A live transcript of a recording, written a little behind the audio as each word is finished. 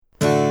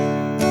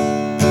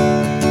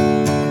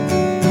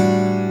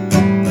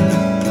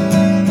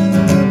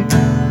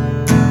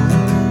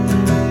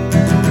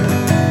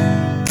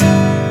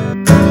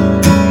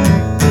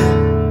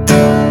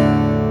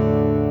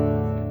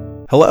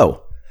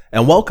Hello,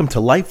 and welcome to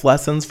Life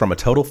Lessons from a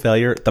Total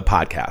Failure, the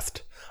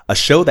podcast, a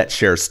show that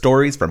shares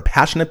stories from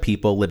passionate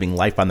people living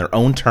life on their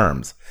own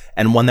terms,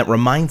 and one that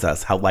reminds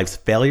us how life's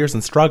failures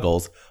and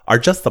struggles are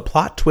just the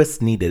plot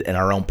twists needed in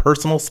our own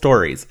personal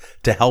stories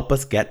to help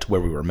us get to where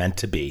we were meant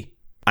to be.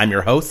 I'm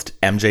your host,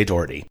 MJ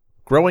Doherty.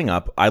 Growing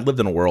up, I lived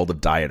in a world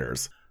of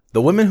dieters.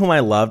 The women whom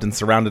I loved and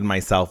surrounded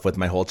myself with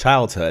my whole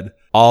childhood,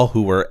 all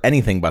who were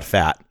anything but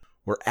fat,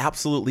 were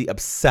absolutely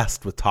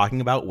obsessed with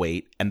talking about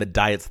weight and the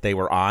diets they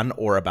were on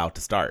or about to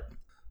start.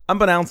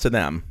 Unbeknownst to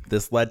them,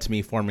 this led to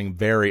me forming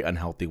very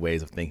unhealthy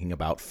ways of thinking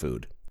about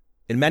food.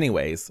 In many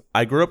ways,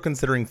 I grew up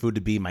considering food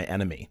to be my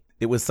enemy.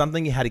 It was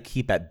something you had to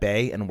keep at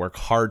bay and work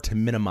hard to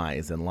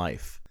minimize in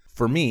life.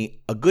 For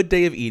me, a good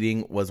day of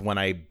eating was when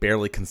I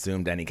barely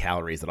consumed any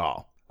calories at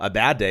all. A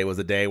bad day was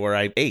a day where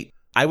I ate.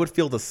 I would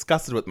feel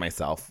disgusted with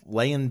myself,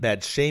 lay in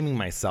bed shaming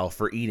myself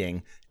for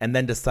eating, and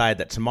then decide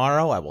that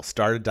tomorrow I will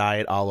start a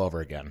diet all over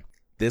again.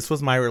 This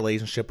was my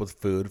relationship with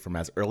food from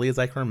as early as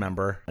I can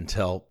remember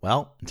until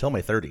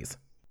my 30s.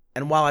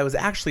 And while I was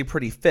actually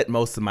pretty fit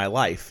most of my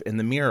life, in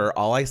the mirror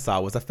all I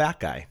saw was a fat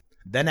guy.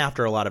 Then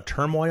after a lot of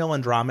turmoil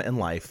and drama in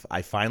life,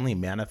 I finally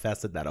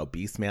manifested that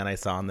obese man I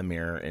saw in the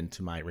mirror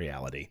into my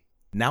reality.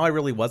 Now I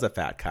really was a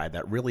fat guy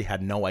that really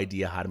had no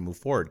idea how to move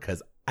forward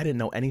because I didn't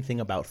know anything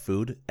about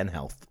food and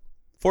health.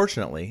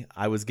 Fortunately,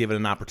 I was given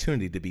an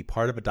opportunity to be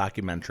part of a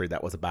documentary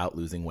that was about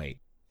losing weight.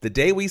 The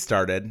day we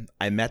started,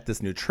 I met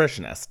this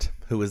nutritionist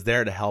who was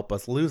there to help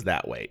us lose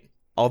that weight.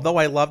 Although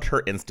I loved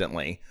her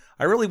instantly,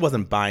 I really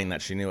wasn't buying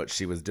that she knew what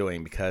she was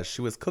doing because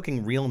she was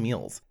cooking real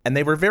meals. And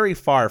they were very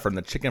far from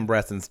the chicken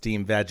breasts and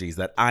steamed veggies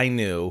that I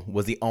knew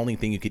was the only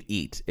thing you could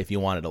eat if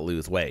you wanted to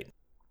lose weight.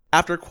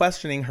 After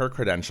questioning her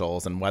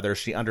credentials and whether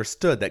she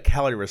understood that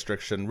calorie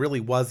restriction really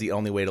was the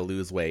only way to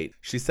lose weight,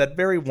 she said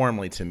very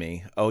warmly to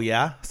me, "Oh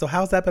yeah? So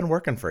how's that been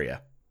working for you?"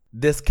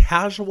 This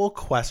casual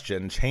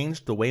question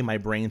changed the way my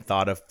brain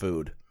thought of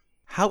food.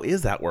 How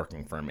is that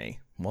working for me?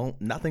 Well,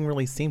 nothing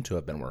really seemed to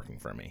have been working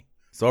for me.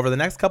 So over the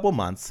next couple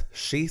months,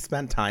 she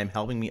spent time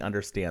helping me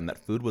understand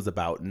that food was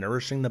about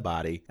nourishing the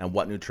body and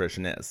what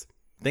nutrition is.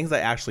 Things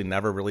I actually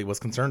never really was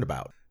concerned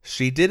about.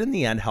 She did in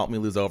the end help me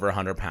lose over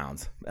 100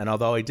 pounds, and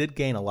although I did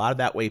gain a lot of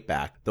that weight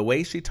back, the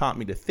way she taught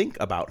me to think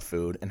about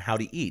food and how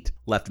to eat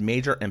left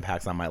major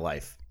impacts on my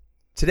life.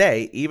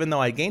 Today, even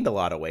though I gained a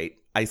lot of weight,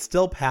 I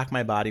still pack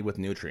my body with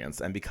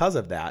nutrients, and because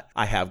of that,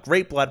 I have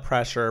great blood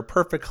pressure,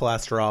 perfect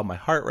cholesterol, my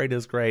heart rate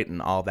is great,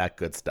 and all that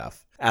good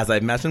stuff. As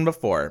I've mentioned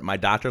before, my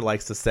doctor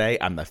likes to say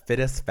I'm the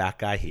fittest fat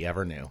guy he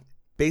ever knew.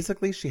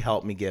 Basically, she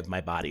helped me give my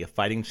body a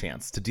fighting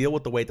chance to deal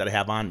with the weight that I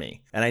have on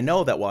me. And I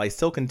know that while I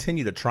still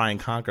continue to try and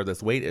conquer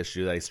this weight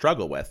issue that I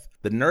struggle with,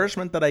 the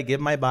nourishment that I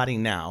give my body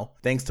now,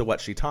 thanks to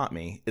what she taught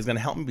me, is going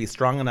to help me be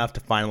strong enough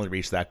to finally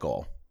reach that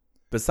goal.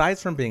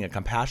 Besides from being a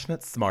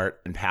compassionate,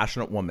 smart, and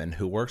passionate woman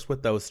who works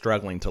with those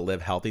struggling to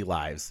live healthy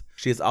lives,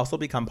 she has also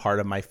become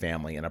part of my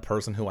family and a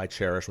person who I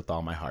cherish with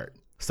all my heart.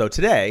 So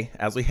today,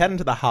 as we head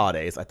into the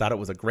holidays, I thought it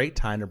was a great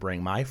time to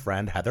bring my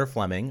friend Heather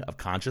Fleming of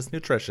Conscious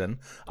Nutrition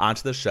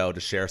onto the show to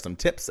share some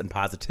tips and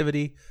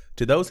positivity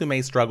to those who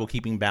may struggle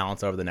keeping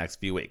balance over the next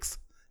few weeks.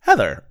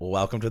 Heather,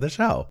 welcome to the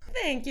show.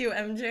 Thank you,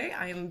 MJ.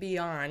 I am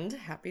beyond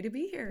happy to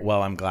be here.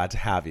 Well, I'm glad to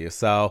have you.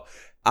 So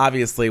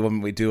obviously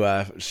when we do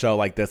a show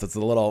like this,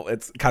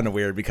 it's kind of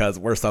weird because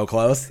we're so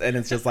close and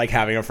it's just like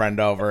having a friend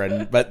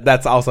over, but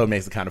that's also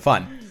makes it kind of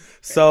fun.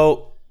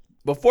 So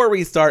before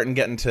we start and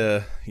get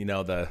into,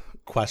 the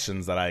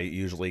questions that I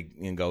usually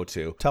go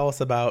to, tell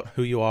us about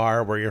who you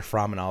are, where you're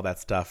from, and all that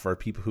stuff for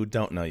people who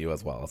don't know you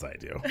as well as I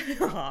do.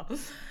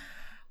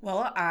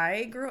 Well,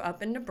 I grew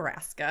up in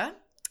Nebraska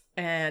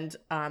and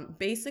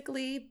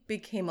basically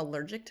became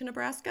allergic to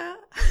Nebraska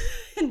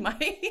in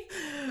my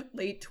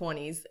late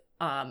 20s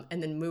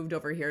and then moved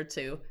over here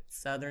to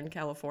Southern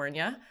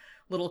California.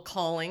 Little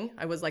calling.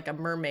 I was like a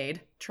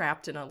mermaid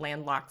trapped in a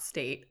landlocked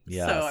state.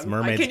 Yes,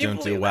 mermaids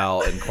don't do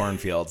well in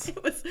cornfields.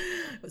 It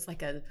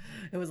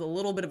was a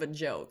little bit of a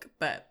joke,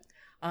 but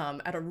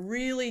at a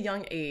really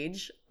young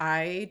age,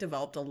 I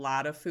developed a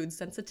lot of food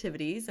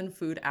sensitivities and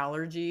food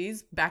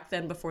allergies back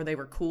then before they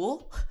were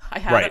cool. I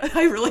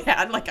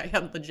had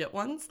legit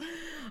ones.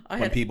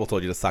 People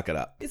told you to suck it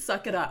up.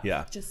 Suck it up.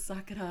 Yeah. Just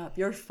suck it up.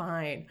 You're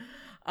fine.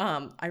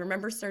 I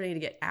remember starting to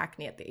get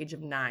acne at the age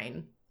of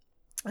 9.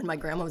 And my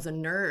grandma was a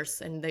nurse,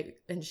 and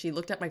she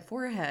looked at my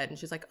forehead, and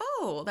she's like,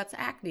 "Oh, that's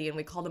acne," and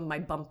we called them my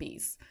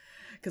bumpies,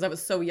 because I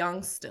was so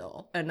young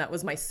still, and that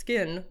was my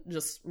skin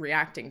just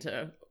reacting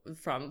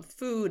from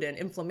food and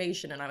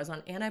inflammation. And I was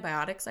on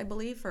antibiotics, I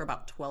believe, for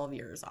about 12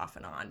 years, off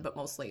and on, but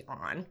mostly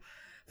on,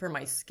 for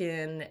my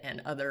skin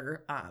and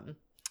other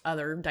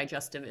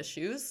digestive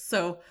issues.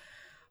 So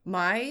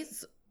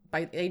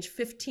by age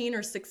 15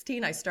 or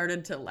 16, I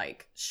started to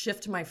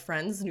shift my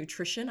friends'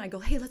 nutrition. I go,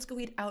 "Hey, let's go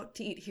out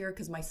to eat here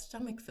because my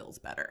stomach feels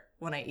better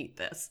when I eat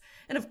this."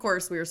 And of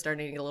course, we were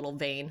starting to get a little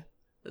vain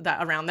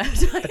around that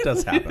time. It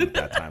does happen at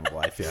that time of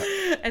life,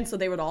 yeah. And so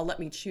they would all let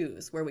me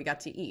choose where we got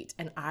to eat.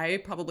 And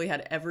I probably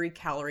had every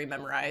calorie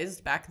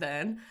memorized back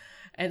then.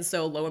 And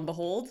so lo and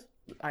behold,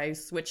 I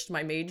switched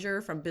my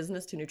major from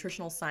business to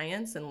nutritional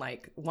science in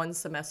like one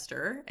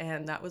semester,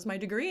 and that was my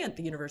degree at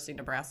the University of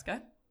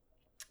Nebraska.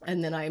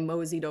 And then I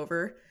moseyed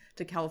over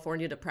to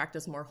California to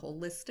practice more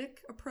holistic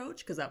approach,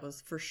 because that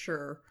was for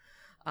sure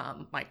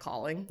my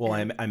calling. Well,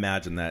 I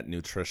imagine that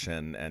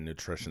nutrition and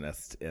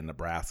nutritionists in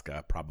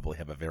Nebraska probably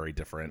have a very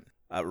different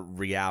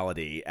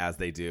reality as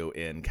they do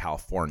in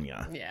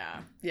California.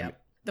 Yeah.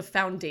 The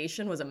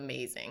foundation was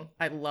amazing.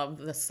 I love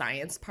the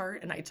science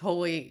part, and I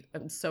totally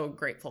am so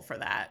grateful for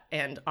that.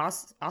 And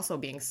also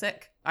being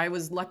sick. I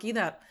was lucky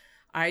that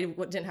I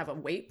didn't have a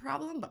weight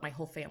problem, but my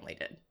whole family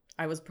did.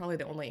 I was probably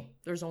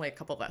there's only a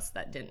couple of us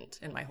that didn't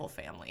in my whole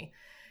family.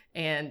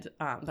 And,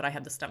 but I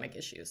had the stomach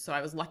issues. So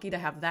I was lucky to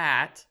have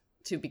that,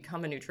 to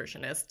become a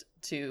nutritionist,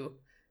 to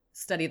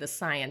study the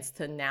science,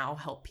 to now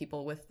help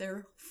people with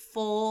their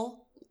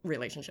full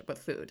relationship with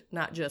food,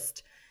 not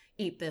just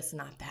eat this,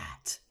 not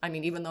that. I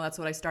mean, even though that's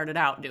what I started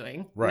out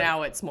doing,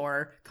 now it's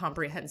more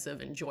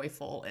comprehensive and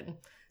joyful and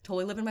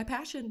totally living my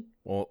passion.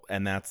 Well,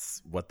 and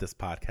that's what this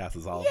podcast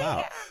is all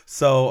about.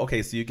 So,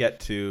 okay, so you get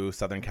to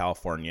Southern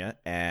California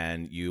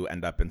and you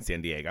end up in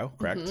San Diego,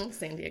 correct? Mm-hmm.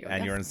 San Diego.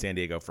 And you're in San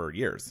Diego for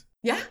years.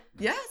 Yeah.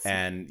 Yes.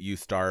 And you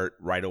start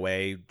right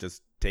away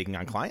just taking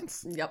on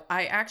clients? Yep.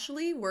 I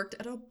actually worked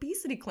at an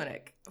obesity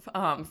clinic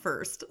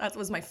first. That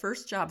was my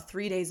first job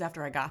 3 days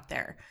after I got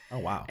there. Oh,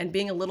 wow. And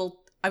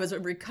I was a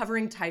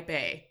recovering type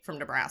A from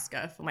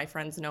Nebraska. If my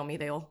friends know me,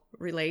 they'll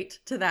relate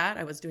to that.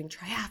 I was doing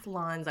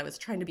triathlons. I was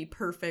trying to be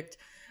perfect.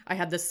 I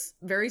had this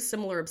very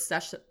similar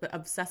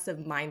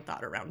obsessive mind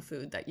thought around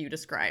food that you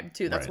described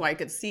too. That's why I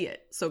could see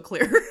it so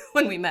clear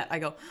when we met. I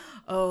go,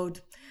 oh,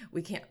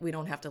 we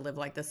don't have to live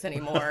like this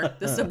anymore.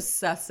 This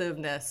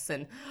obsessiveness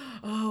and,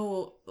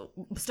 oh,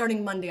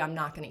 starting Monday, I'm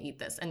not going to eat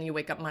this. And you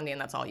wake up Monday and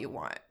that's all you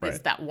want. It's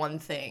that one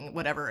thing,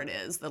 whatever it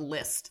is, the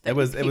list. It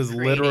was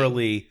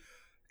literally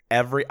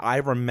I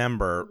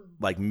remember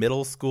like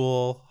middle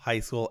school,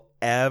 high school,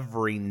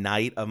 every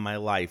night of my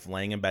life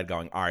laying in bed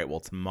going, all right, well,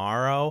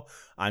 tomorrow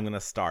I'm going to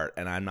start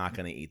and I'm not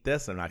going to eat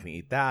this. I'm not going to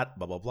eat that,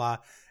 blah, blah, blah.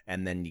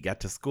 And then you get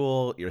to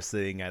school, you're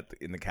sitting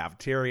in the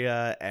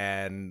cafeteria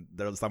and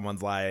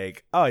someone's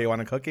like, oh, you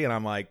want a cookie? And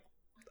I'm like,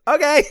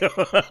 okay.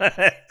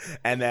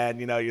 And then,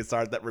 you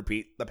start that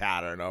repeat the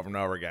pattern over and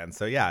over again.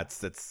 So yeah,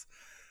 it's,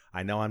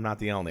 I know I'm not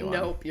the only one.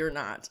 Nope, you're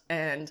not.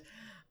 And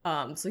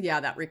so yeah,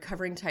 that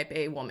recovering type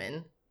A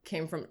woman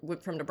came from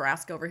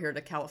Nebraska over here to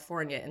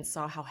California and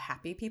saw how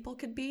happy people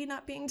could be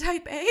not being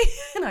type A.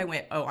 And I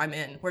went, oh, I'm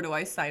in. Where do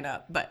I sign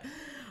up? But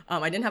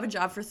I didn't have a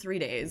job for 3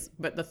 days.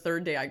 But the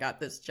third day I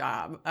got this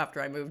job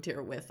after I moved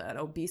here with an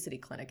obesity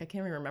clinic. I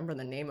can't even remember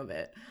the name of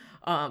it.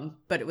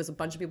 But it was a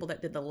bunch of people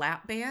that did the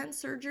lap band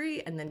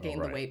surgery and then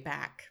gained the weight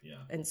back. Yeah.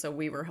 And so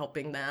we were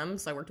helping them.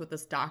 So I worked with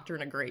this doctor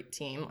and a great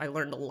team. I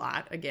learned a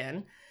lot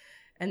again.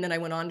 And then I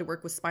went on to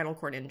work with spinal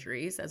cord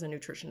injuries as a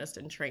nutritionist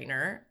and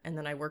trainer. And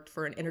then I worked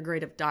for an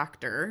integrative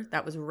doctor.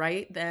 That was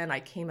right then. I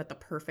came at the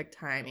perfect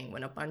timing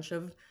when a bunch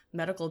of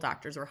medical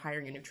doctors were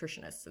hiring a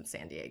nutritionist in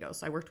San Diego.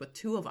 So I worked with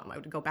 2 of them. I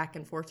would go back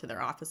and forth to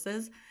their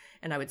offices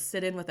and I would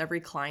sit in with every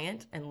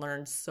client and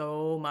learn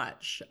so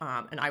much.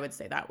 And I would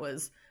say that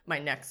was my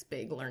next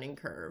big learning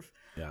curve.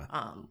 Yeah.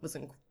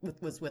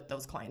 Was with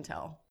those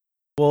clientele.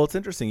 Well, it's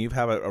interesting. You've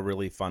had a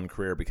really fun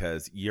career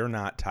because you're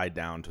not tied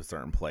down to a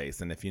certain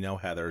place. And if you know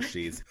Heather,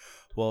 she's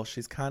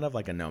kind of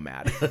like a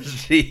nomad.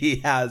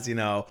 She has,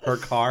 her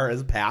car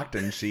is packed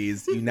and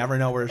you never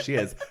know where she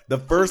is. The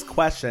first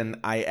question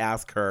I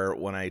ask her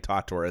when I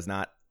talk to her is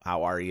not,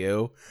 how are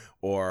you?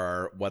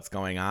 Or what's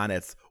going on?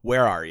 It's,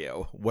 where are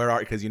you?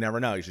 Because you never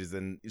know.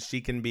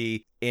 She can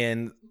be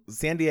in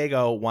San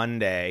Diego one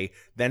day,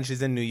 then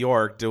she's in New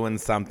York doing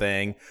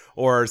something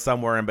or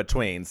somewhere in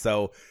between.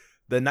 So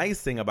the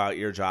nice thing about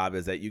your job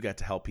is that you get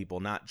to help people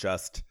not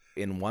just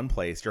in one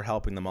place. You're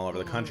helping them all over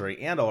the country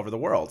and all over the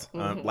world.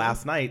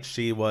 Last night,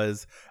 she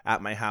was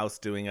at my house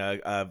doing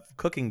a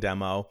cooking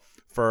demo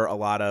for a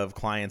lot of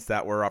clients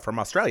that were from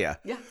Australia.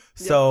 Yeah.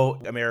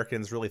 So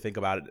Americans really think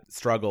about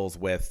struggles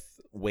with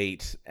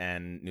weight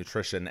and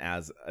nutrition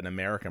as an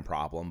American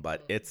problem,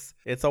 but it's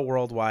a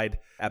worldwide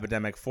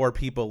epidemic for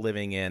people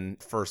living in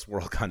first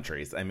world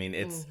countries. I mean,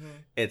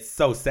 it's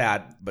so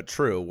sad but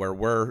true, where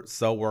we're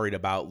so worried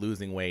about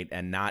losing weight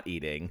and not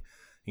eating.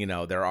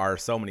 There are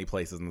so many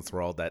places in this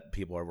world that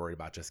people are worried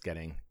about just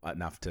getting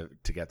enough to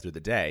get through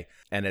the day.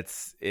 And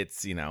it's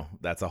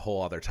that's a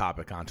whole other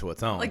topic onto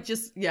its own.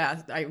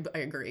 I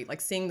agree.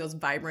 Like seeing those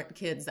vibrant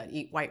kids that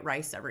eat white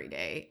rice every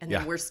day and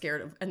then we're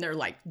scared of, and they're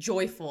like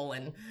joyful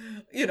and,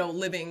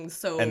 living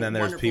so wonderfully. And then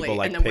there's people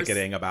like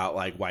picketing about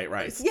like white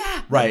rice.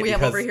 Yeah. Right. We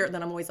have over here,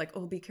 then I'm always like,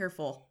 oh, be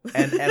careful.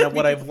 And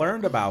what I've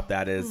learned about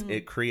that is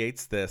it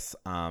creates this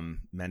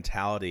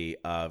mentality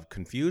of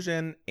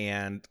confusion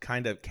and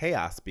kind of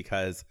chaos,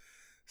 because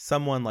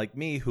someone like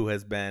me who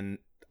has been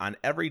on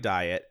every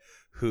diet,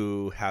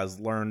 who has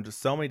learned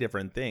so many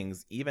different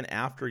things, even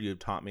after you've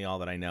taught me all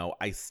that I know,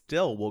 I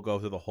still will go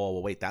through the whole,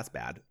 well, wait, that's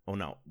bad. Oh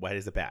no, why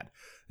is it bad?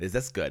 Is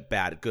this good?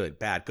 Bad, good,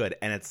 bad, good.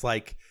 And it's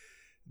like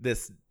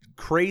this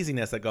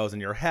craziness that goes in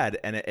your head,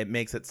 and it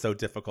makes it so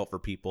difficult for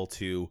people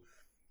to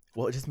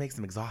Well, it just makes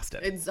them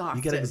exhausted.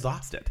 Exhausted. You get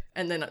exhausted.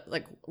 And then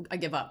like I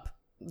give up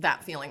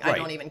that feeling. I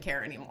don't even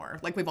care anymore.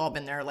 Like we've all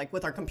been there, like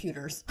with our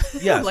computers.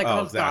 Yes. Like,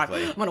 oh, exactly.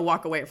 God, I'm going to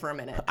walk away for a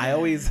minute. I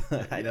know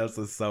this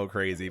is so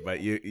crazy,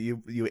 but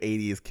you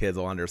 80s kids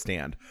will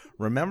understand.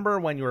 Remember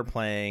when you were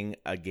playing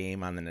a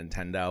game on the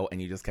Nintendo and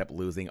you just kept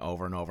losing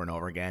over and over and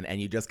over again, and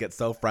you just get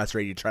so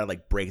frustrated you try to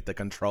like break the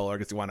controller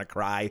because you want to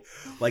cry?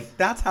 Like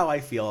that's how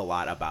I feel a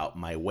lot about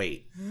my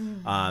weight.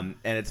 And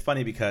it's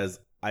funny because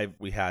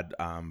we had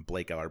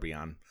Blake Ellerby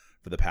on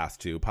for the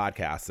past 2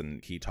 podcasts,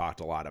 and he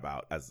talked a lot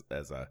about as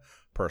a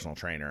personal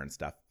trainer and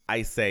stuff.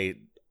 I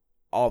say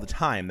all the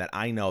time that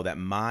I know that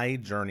my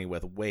journey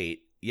with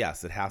weight,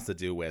 yes, it has to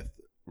do with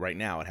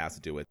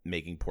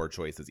making poor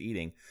choices,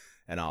 eating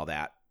and all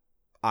that,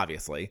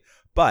 obviously,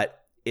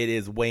 but it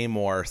is way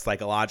more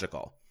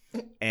psychological.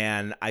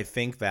 And I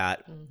think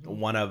that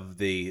one of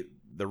the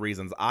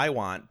reasons I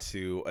want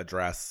to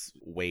address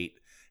weight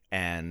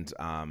and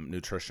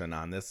nutrition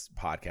on this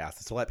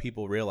podcast is to let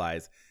people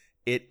realize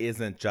it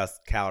isn't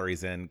just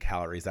calories in,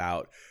 calories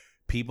out.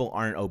 People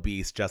aren't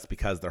obese just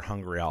because they're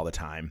hungry all the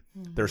time.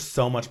 There's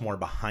so much more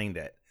behind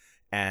it.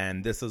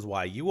 And this is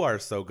why you are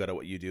so good at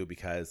what you do,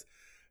 because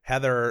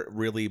Heather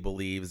really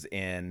believes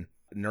in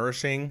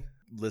nourishing,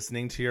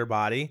 listening to your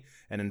body.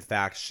 And in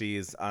fact,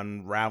 she's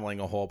unraveling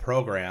a whole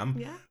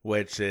program,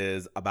 which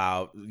is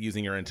about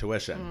using your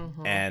intuition.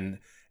 And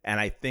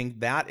I think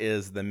that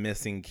is the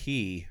missing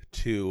key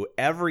to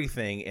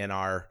everything in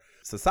our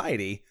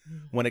society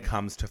when it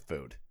comes to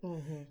food.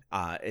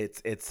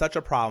 It's such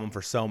a problem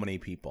for so many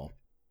people.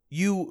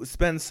 You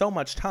spend so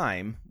much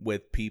time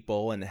with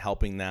people and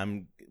helping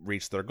them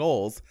reach their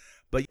goals,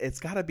 but it's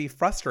got to be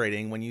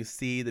frustrating when you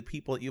see the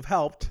people that you've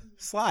helped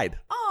slide.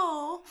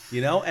 Oh,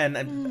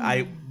 and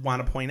I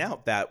want to point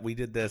out that we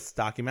did this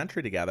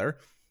documentary together,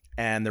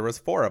 and there was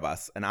 4 of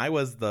us, and I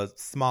was the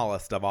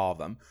smallest of all of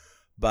them,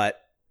 but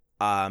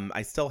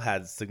I still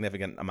had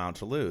significant amount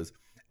to lose.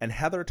 And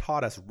Heather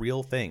taught us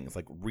real things,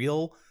 like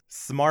real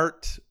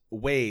smart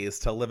ways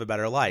to live a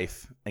better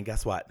life. And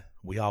guess what?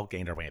 We all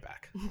gained our way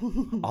back.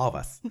 All of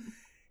us.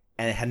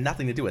 And it had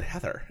nothing to do with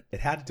Heather. It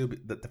had to do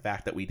with the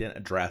fact that we didn't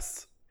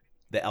address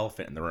the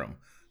elephant in the room,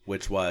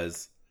 which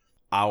was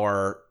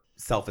our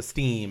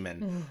self-esteem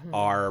and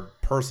our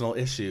personal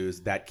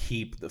issues that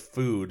keep the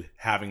food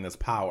having this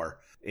power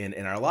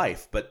in our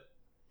life. But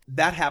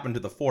that happened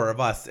to the 4 of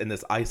us in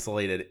this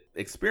isolated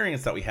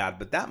experience that we had.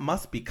 But that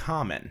must be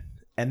common.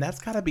 And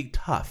that's got to be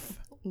tough.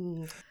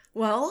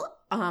 Well,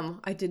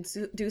 I did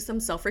do some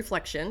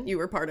self-reflection. You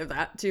were part of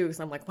that too. Because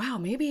I'm like, wow,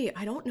 maybe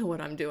I don't know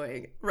what I'm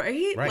doing.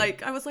 Right?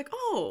 Like, I was like,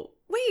 oh,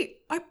 wait,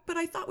 but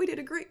I thought we did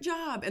a great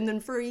job. And then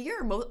for a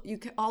year,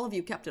 all of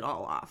you kept it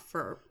all off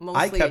for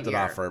mostly a year. I kept it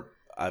off for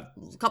a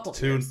couple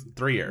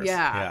 3 years.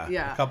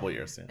 Yeah. A couple of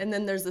years. Yeah. And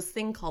then there's this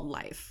thing called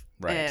life.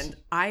 Right. And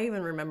I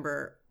even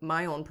remember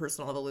my own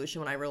personal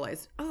evolution when I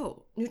realized,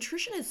 oh,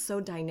 nutrition is so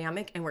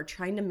dynamic and we're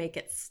trying to make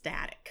it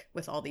static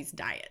with all these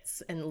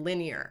diets and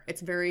linear.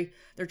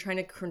 They're trying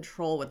to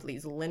control with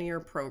these linear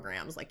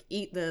programs, like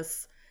eat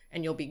this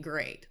and you'll be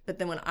great. But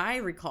then when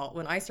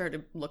I started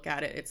to look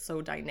at it, it's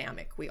so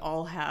dynamic. We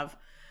all have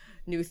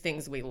new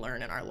things we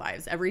learn in our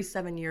lives. Every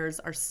 7 years,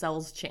 our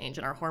cells change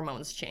and our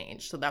hormones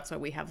change. So that's why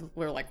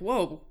we're like,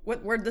 whoa,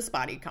 where'd this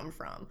body come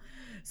from?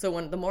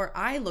 So the more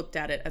I looked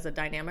at it as a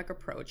dynamic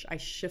approach, I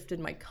shifted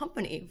my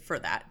company for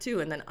that too.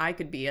 And then I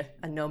could be a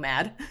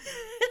nomad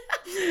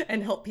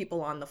and help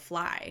people on the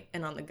fly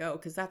and on the go,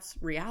 because that's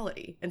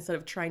reality instead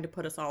of trying to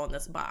put us all in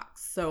this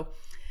box. So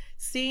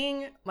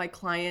seeing my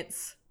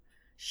clients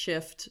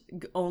shift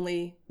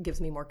only gives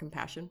me more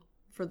compassion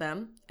for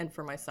them and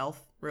for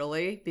myself,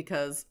 really,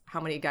 because how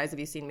many guys have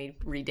you seen me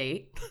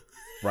redate?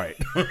 Right.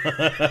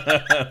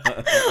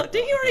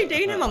 Did you already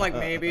date him? I'm like,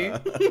 maybe.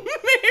 Maybe.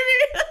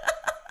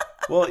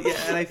 Well, yeah,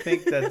 and I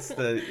think that's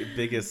the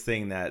biggest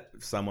thing that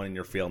someone in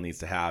your field needs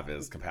to have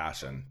is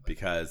compassion,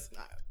 because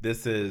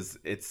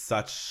it's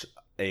such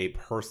a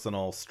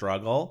personal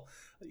struggle.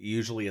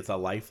 Usually it's a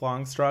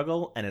lifelong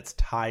struggle, and it's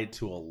tied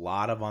to a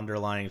lot of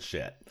underlying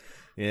shit.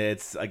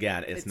 It's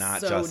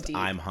not so just deep.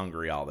 I'm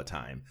hungry all the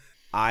time.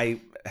 I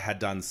had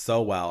done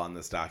so well on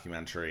this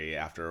documentary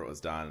after it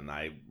was done, and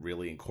I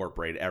really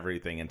incorporated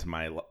everything into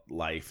my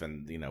life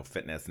and,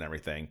 fitness and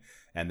everything.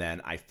 And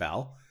then I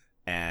fell,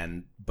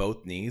 and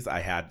both knees,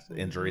 I had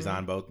injuries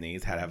on both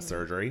knees, had to have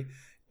surgery.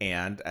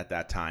 And at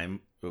that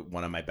time,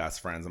 one of my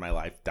best friends in my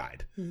life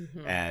died.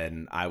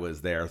 And I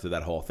was there through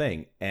that whole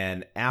thing.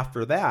 And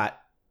after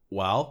that,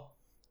 well,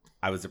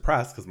 I was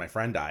depressed because my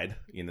friend died,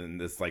 and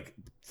this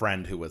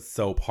friend who was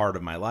so part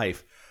of my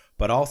life,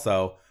 but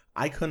also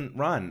I couldn't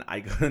run.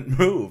 I couldn't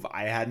move.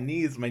 I had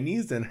my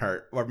knees didn't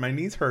hurt, or my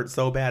knees hurt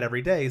so bad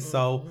every day.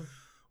 So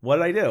what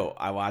did I do?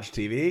 I watched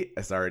TV,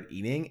 I started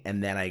eating,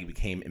 and then I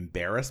became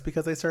embarrassed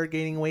because I started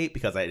gaining weight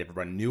because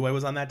everyone knew I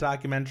was on that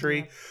documentary.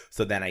 Yeah.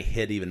 So then I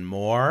hid even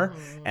more,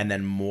 and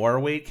then more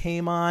weight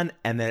came on,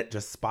 and then it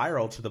just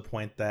spiraled to the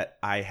point that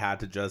I had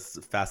to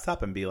just fess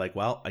up and be like,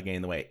 well, I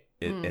gained the weight.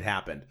 It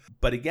happened.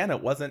 But again,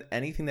 it wasn't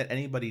anything that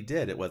anybody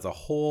did. It was a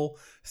whole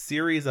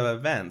series of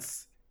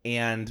events.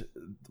 And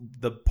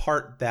the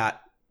part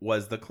that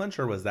was the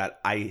clincher was that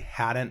I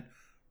hadn't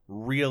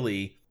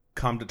really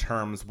come to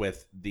terms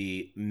with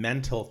the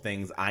mental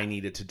things I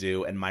needed to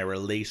do and my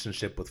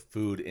relationship with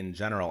food in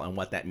general and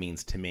what that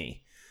means to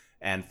me.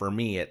 And for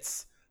me,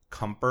 it's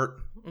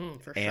comfort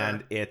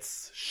and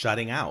it's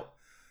shutting out.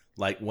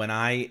 Like when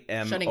I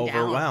am Shutting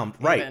overwhelmed,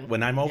 down, right? even.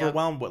 When I'm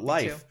overwhelmed with Me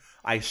life, too.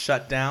 I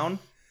shut down,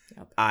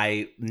 Yep.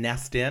 I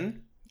nest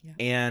in, Yep.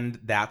 and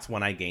that's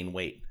when I gain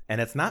weight. And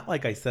it's not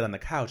like I sit on the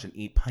couch and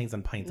eat pints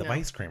and pints of No.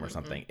 ice cream or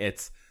something.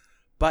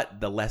 But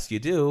the less you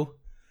do,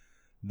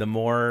 the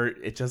more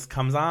it just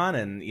comes on.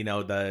 And, you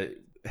know,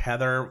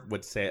 Heather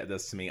would say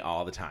this to me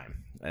all the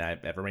time. And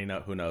everybody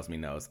who knows me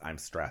knows I'm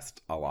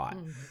stressed a lot.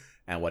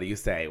 And what do you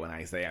say when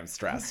I say I'm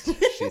stressed?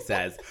 She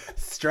says,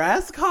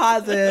 stress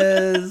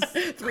causes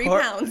 3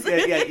 pounds.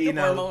 Yeah, you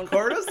know, Hormone.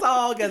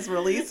 cortisol gets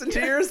released into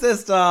your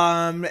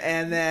system,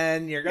 and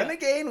then you're gonna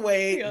gain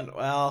weight. Yeah. And,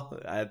 well,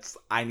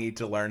 I need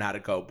to learn how to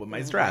cope with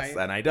my stress,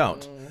 Right. and I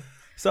don't.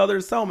 So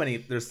there's so many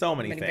things.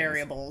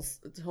 Variables.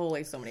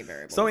 Totally so many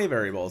variables. So many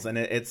variables, and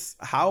it's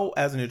how,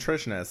 as a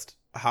nutritionist,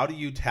 how do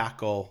you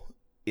tackle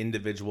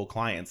individual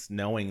clients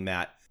knowing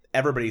that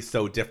everybody's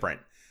so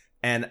different?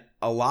 And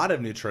a lot of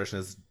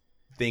nutritionists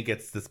think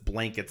it's this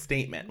blanket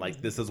statement, like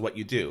this is what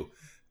you do,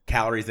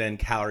 calories in,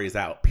 calories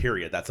out,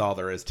 period. That's all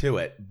there is to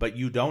it. But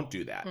you don't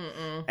do that.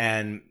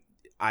 And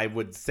I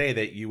would say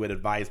that you would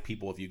advise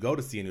people, if you go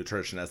to see a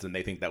nutritionist and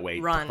they think that way,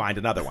 Run. to find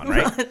another one,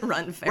 right?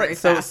 Run very Right.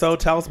 fast. So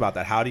tell us about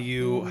that. How do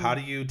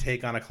you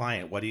take on a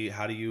client?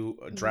 How do you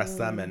address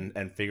them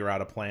and figure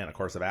out a plan, a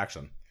course of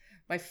action?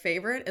 My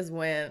favorite is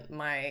when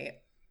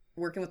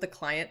working with the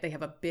client, they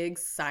have a big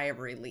sigh of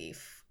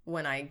relief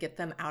when I get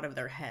them out of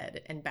their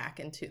head and back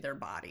into their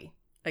body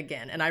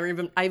again. And I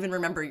even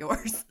remember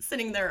yours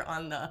sitting there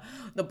on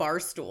the bar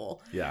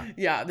stool.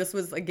 Yeah. This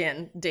was,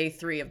 again, day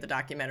 3 of the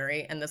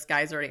documentary. And this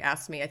guy's already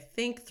asked me, I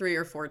think 3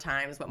 or 4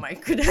 times what my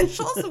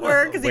credentials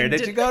were. Where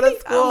did you go to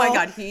school? Oh my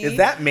God. Is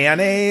that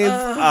mayonnaise?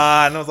 And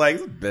I was like,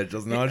 this bitch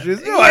doesn't know what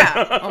she's doing.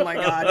 Yeah. Oh my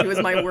God. He was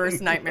my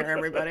worst nightmare,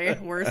 everybody.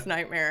 Worst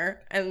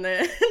nightmare. And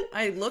then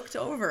I looked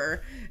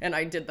over and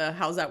I did the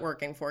how's that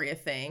working for you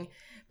thing.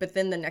 But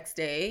then the next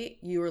day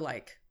you were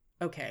like,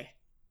 okay,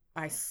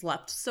 I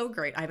slept so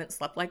great. I haven't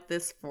slept like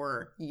this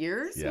for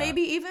years,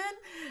 maybe even.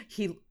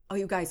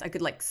 You guys, I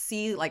could like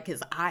see like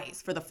his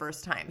eyes for the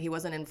first time. He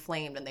wasn't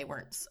inflamed and they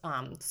weren't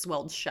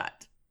swelled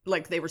shut.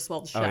 Like they were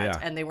swelled shut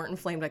and they weren't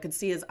inflamed. I could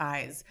see his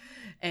eyes.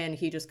 And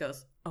he just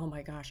goes, oh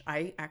my gosh,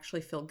 I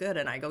actually feel good.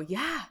 And I go,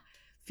 yeah,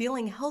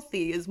 feeling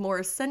healthy is more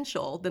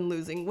essential than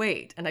losing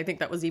weight. And I think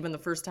that was even the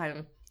first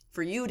time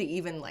for you to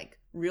even like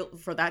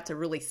for that to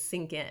really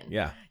sink in.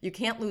 Yeah. You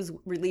can't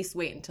release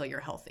weight until you're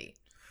healthy.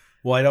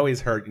 Well, I'd always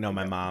heard, you know,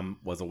 my mom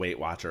was a Weight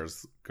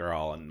Watchers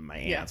girl and my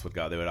aunts would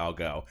go. They would all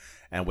go.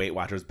 And Weight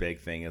Watchers' big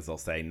thing is they'll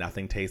say,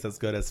 nothing tastes as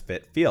good as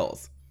fit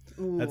feels.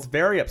 Ooh. That's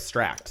very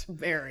abstract.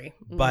 Very.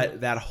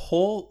 But that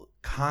whole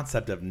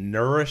concept of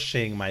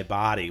nourishing my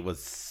body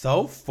was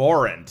so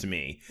foreign to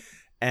me.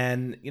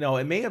 And, you know,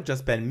 it may have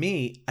just been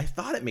me. I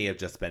thought it may have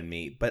just been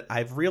me. But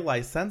I've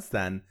realized since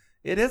then,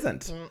 it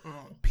isn't.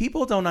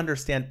 People don't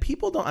understand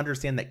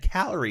that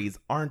calories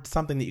aren't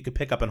something that you could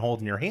pick up and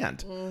hold in your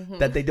hand,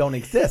 that they don't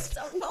exist.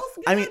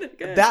 Good. I mean,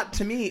 that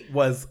to me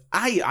was,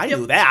 I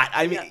knew that.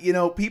 I mean, you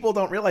know, people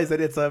don't realize that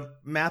it's a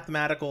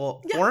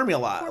mathematical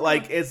formula.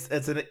 Like it's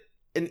an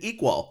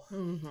equal.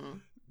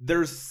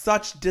 There's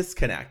such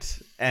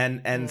disconnect.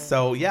 And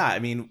so, yeah, I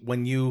mean,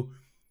 when you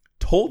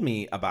told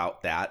me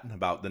about that,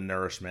 about the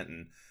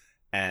nourishment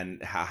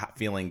and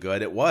feeling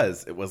good, it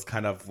was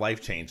kind of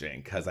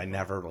life-changing because I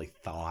never really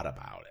thought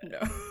about it. No.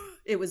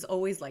 It was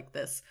always like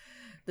this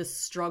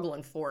struggle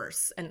and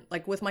force. And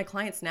like with my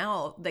clients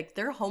now, like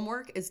their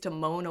homework is to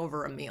moan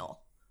over a meal,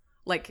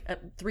 like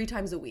 3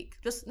 times a week.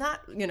 Just not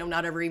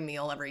every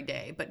meal every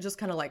day, but just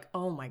kind of like,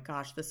 oh my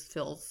gosh, this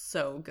feels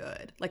so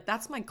good. Like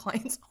that's my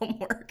clients'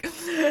 homework.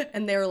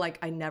 And they're like,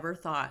 I never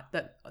thought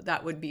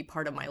that would be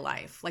part of my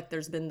life. Like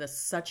there's been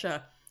such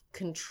a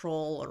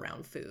control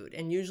around food.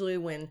 And usually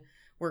when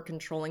we're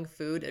controlling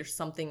food, there's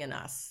something in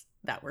us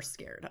that we're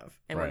scared of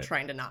and we're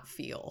trying to not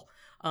feel.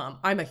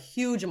 I'm a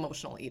huge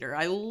emotional eater.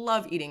 I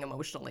love eating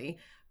emotionally,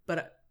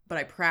 but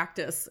I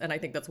practice, and I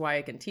think that's why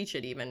I can teach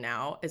it even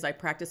now, is I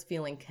practice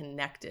feeling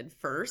connected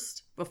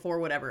first before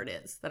whatever it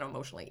is that I'm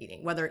emotionally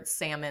eating, whether it's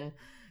salmon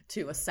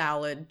to a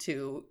salad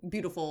to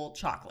beautiful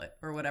chocolate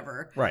or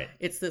whatever. Right.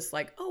 It's this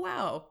like, oh,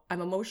 wow,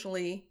 I'm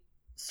emotionally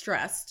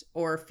stressed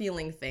or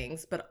feeling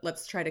things, but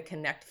let's try to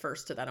connect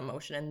first to that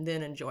emotion and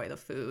then enjoy the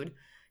food.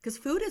 Because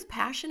food is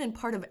passion and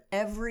part of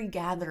every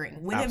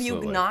gathering. When have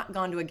you not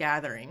gone to a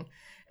gathering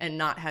and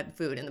not had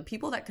food? And the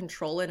people that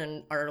control it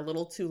and are a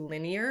little too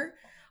linear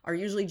are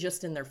usually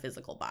just in their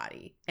physical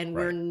body. And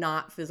we're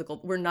not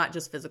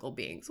just physical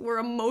beings. We're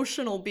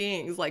emotional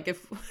beings. Like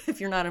if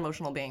you're not an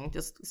emotional being,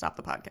 just stop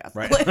the podcast.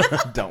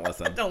 Right. Don't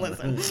listen. Don't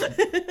listen.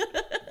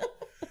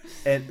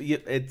 And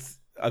it's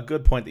a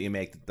good point that you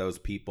make, that those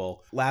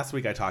people. Last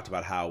week I talked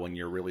about how when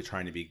you're really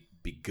trying to be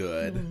be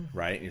good,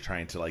 right? And you're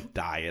trying to like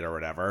diet or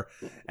whatever.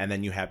 And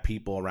then you have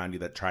people around you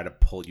that try to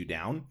pull you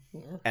down.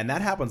 And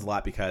that happens a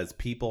lot because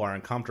people are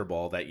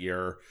uncomfortable that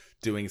you're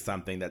doing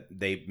something that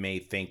they may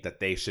think that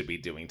they should be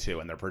doing too,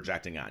 and they're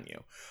projecting on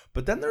you.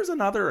 But then there's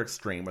another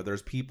extreme where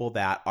there's people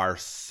that are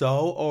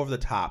so over the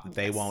top that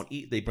they won't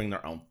eat. They bring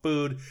their own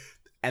food.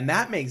 And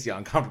that makes you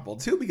uncomfortable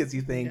too, because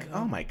you think,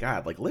 oh my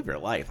God, like live your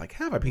life, like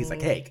have a piece of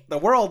cake. The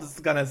world is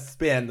going to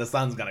spin. The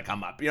sun's going to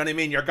come up. You know what I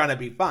mean? You're going to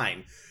be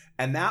fine.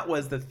 And that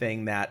was the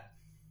thing that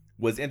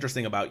was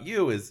interesting about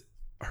you, is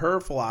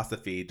her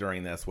philosophy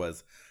during this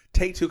was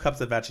take 2 cups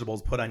of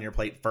vegetables, put on your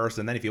plate first.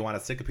 And then if you want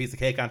to stick a piece of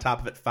cake on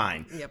top of it,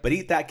 fine. Yep. But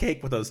eat that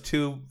cake with those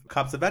 2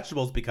 cups of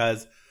vegetables,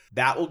 because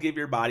that will give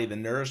your body the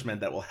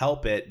nourishment that will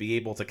help it be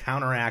able to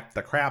counteract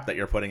the crap that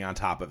you're putting on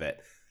top of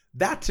it.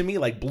 That to me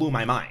like blew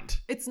my mind.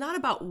 It's not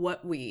about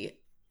what we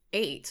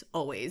ate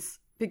always,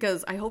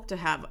 because I hope to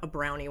have a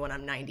brownie when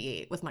I'm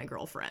 98 with my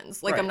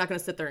girlfriends. Like, I'm not going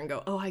to sit there and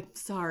go, oh, I'm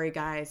sorry,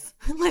 guys.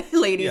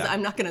 Ladies,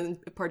 I'm not going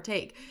to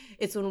partake.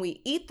 It's when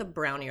we eat the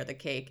brownie or the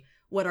cake,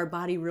 what our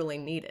body really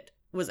needed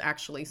was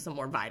actually some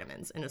more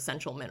vitamins and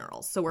essential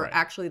minerals. So we're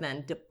actually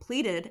then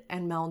depleted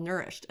and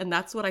malnourished. And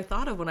that's what I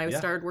thought of when I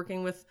started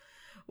working with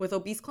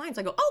obese clients.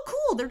 I go, oh,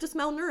 cool, they're just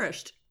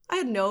malnourished. I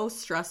had no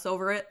stress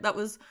over it. That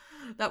was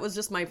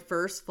just my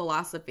first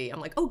philosophy.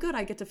 I'm like, oh, good,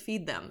 I get to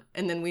feed them.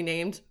 And then we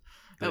named,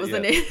 that was the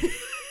name.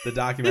 The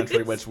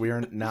documentary, which we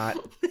are not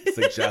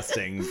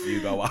suggesting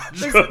you go watch.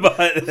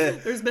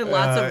 There's been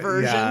lots of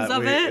versions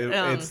of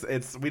it.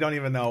 It's we don't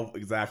even know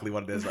exactly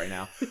what it is right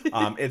now.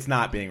 It's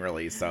not being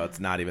released, so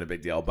it's not even a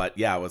big deal. But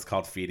yeah, it was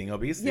called Feeding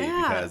Obesity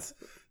because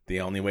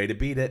the only way to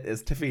beat it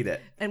is to feed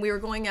it. And we were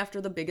going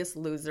after the biggest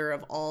loser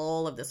of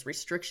all of this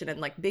restriction, and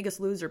like Biggest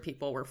Loser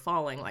people were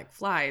falling like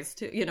flies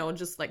to, you know,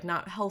 just like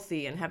not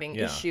healthy and having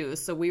issues.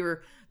 So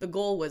the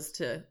goal was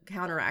to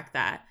counteract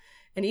that.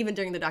 And even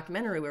during the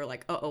documentary, we were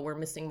like, we're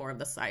missing more of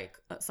the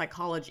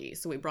psychology.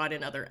 So we brought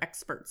in other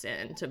experts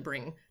in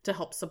to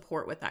help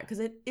support with that, because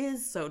it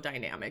is so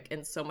dynamic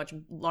and so much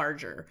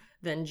larger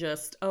than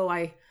just,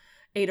 I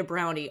ate a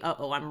brownie,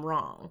 I'm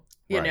wrong.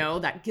 You know,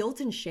 that guilt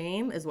and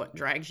shame is what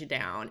drags you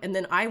down. And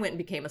then I went and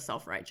became a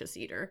self-righteous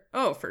eater.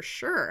 Oh, for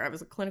sure. I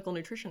was a clinical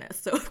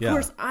nutritionist. So, of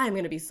course, I'm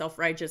going to be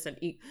self-righteous and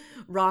eat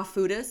raw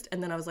foodist.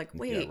 And then I was like,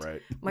 wait,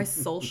 my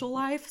social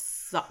life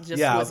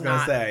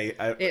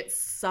it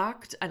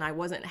sucked, and I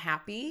wasn't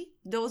happy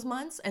those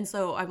months. And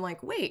so I'm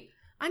like, wait,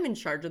 I'm in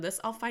charge of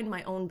this. I'll find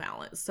my own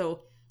balance.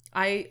 So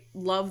I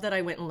love that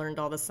I went and learned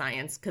all the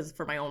science, because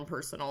for my own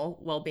personal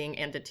well-being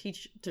and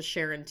to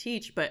share and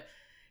teach, but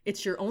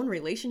it's your own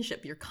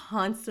relationship you're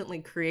constantly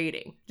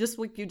creating, just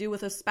like you do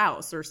with a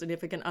spouse or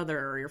significant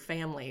other or your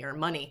family or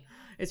money.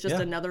 It's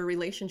just another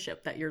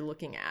relationship that you're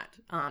looking at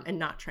and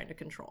not trying to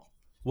control.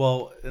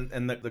 Well,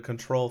 and the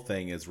control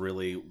thing is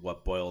really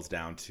what boils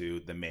down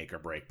to the make or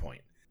break point,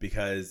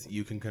 because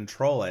you can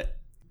control it.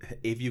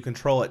 If you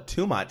control it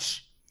too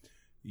much,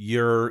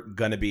 you're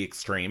going to be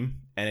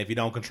extreme. And if you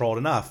don't control it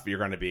enough, you're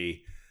going to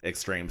be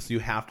extreme. So you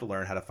have to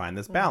learn how to find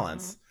this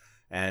balance.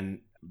 And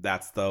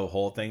that's the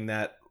whole thing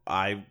that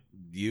I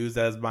use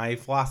as my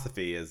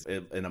philosophy is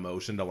an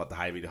emotion. Don't let the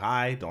high be too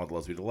high. Don't let the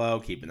low be too low.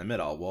 Keep in the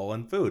middle. Well,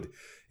 in food,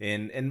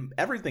 in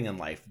everything in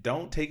life,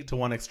 don't take it to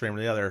one extreme or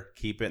the other.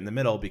 Keep it in the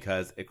middle,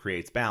 because it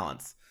creates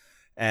balance.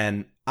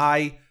 And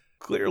I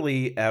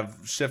clearly have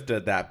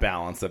shifted that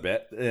balance a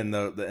bit in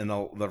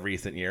the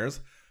recent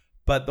years.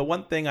 But the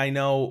one thing I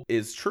know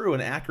is true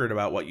and accurate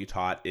about what you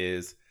taught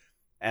is,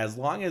 as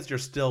long as you're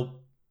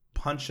still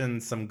punching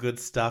some good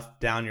stuff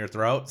down your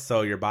throat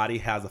so your body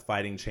has a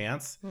fighting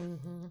chance,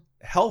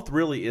 health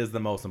really is the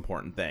most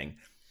important thing.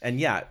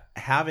 And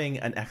having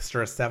an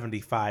extra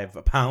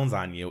 75 pounds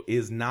on you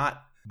is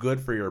not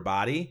good for your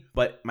body,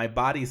 but my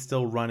body's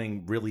still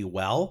running really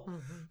well.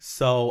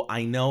 So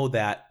I know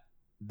that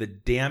the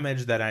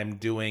damage that I'm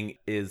doing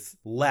is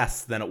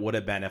less than it would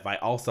have been if I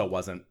also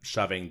wasn't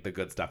shoving the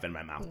good stuff in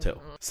my mouth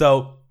too.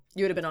 So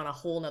you would have been on a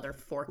whole nother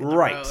fork in the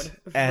road.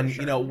 And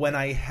you know, when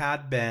I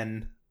had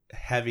been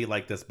heavy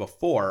like this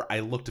before, I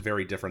looked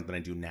very different than I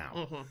do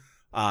now.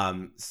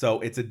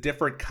 So it's a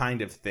different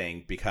kind of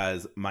thing,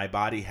 because my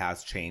body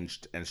has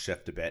changed and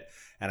shifted a bit,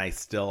 and I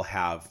still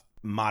have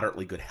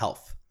moderately good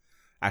health.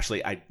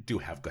 Actually, I do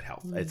have good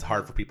health. It's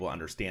hard for people to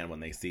understand when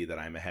they see that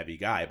I'm a heavy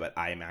guy, but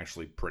I am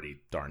actually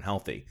pretty darn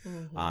healthy,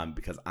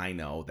 because I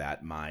know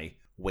that my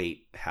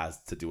weight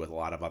has to do with a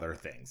lot of other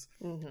things.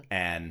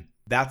 And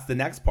that's the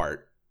next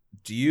part.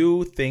 Do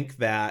you think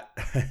that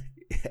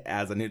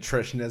as a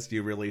nutritionist,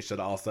 you really should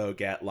also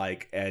get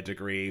like a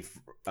degree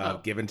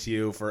given to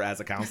you as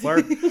a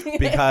counselor?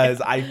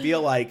 Because I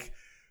feel like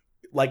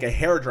a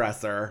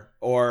hairdresser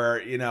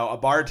or, you know, a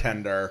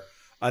bartender,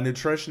 a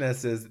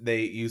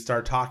nutritionist you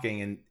start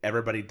talking and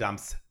everybody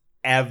dumps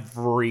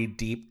every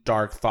deep,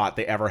 dark thought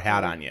they ever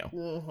had on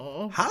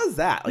you. How's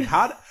that? Like,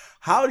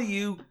 how do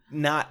you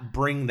not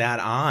bring that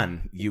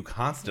on you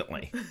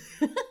constantly?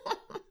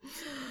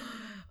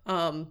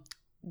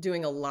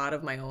 doing a lot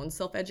of my own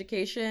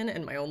self-education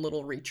and my own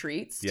little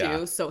retreats too.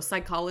 Yeah. So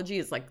psychology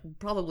is like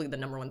probably the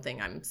number one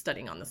thing I'm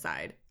studying on the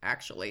side,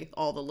 actually.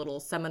 All the little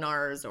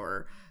seminars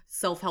or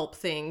self-help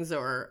things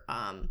or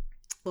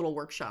little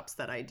workshops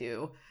that I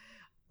do.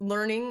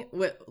 Working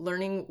with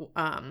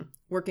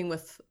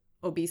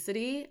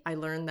obesity, I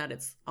learned that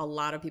it's a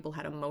lot of people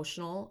had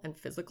emotional and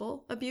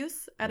physical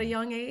abuse at a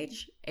young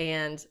age,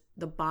 and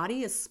the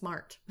body is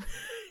smart.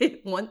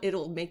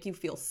 It'll make you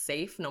feel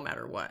safe no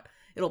matter what.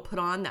 It'll put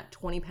on that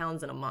 20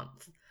 pounds in a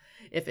month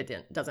if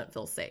it doesn't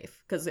feel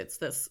safe, because it's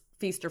this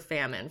feast or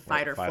famine,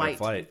 fight or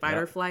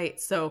flight.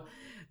 So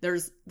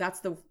that's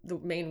the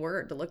main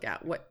word to look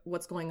at.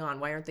 What's going on?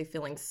 Why aren't they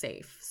feeling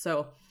safe?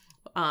 So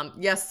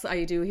yes,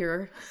 I do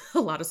hear a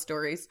lot of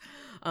stories.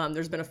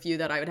 There's been a few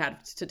that I would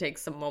have to take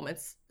some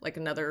moments, like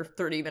another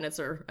 30 minutes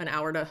or an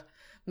hour to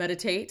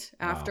meditate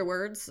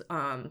afterwards,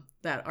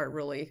 that are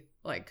really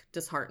like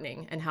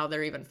disheartening, and how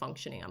they're even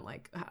functioning. I'm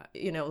like,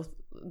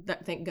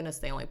 thank goodness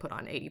they only put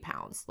on 80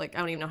 pounds. Like, I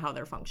don't even know how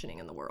they're functioning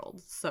in the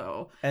world.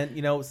 So,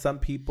 and some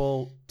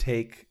people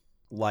take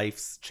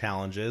life's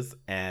challenges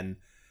and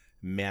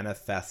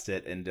manifest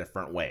it in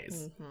different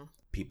ways. Mm-hmm.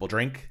 People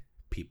drink,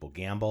 people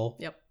gamble.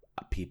 Yep.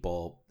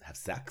 People have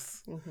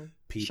sex. Mm-hmm.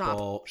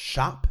 People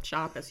shop.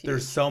 Shop is huge.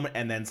 There's so many,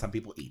 and then some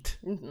people eat.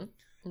 Mm-hmm.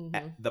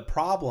 Mm-hmm. The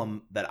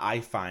problem that I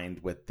find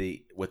with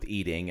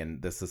eating,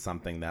 and this is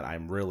something that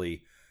I'm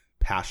really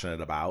passionate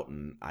about,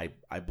 and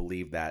I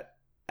believe that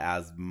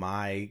as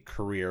my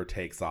career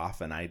takes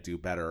off and I do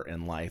better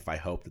in life, I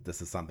hope that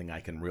this is something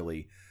I can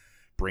really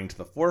bring to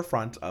the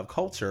forefront of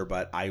culture.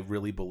 But I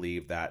really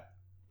believe that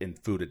in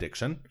food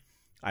addiction,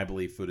 I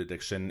believe food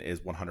addiction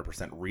is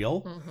 100%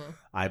 real. Mm-hmm.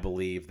 I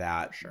believe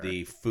that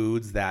the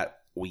foods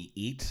that we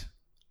eat,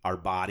 our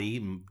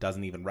body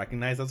doesn't even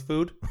recognize as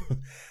food.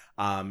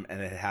 And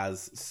it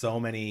has so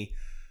many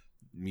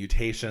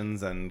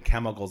mutations and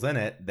chemicals in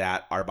it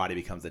that our body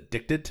becomes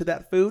addicted to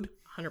that food.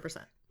 100%.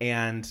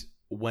 And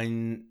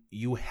when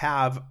you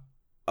have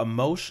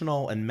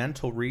emotional and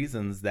mental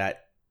reasons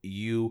that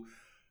you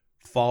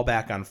fall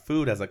back on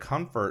food as a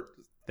comfort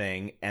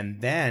thing, and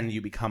then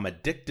you become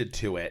addicted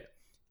to it,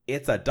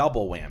 it's a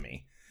double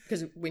whammy.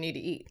 Because we need to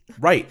eat.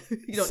 Right.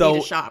 You don't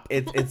need to shop.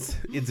 it's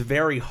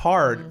very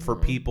hard for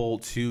people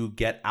to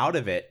get out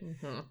of it.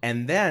 Mm-hmm.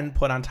 And then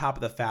put on top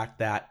of the fact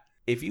that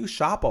if you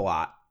shop a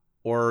lot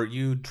or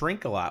you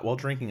drink a lot, well,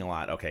 drinking a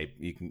lot, okay,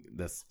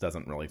 this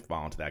doesn't really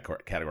fall into that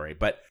category,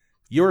 but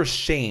you're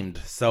shamed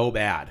so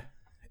bad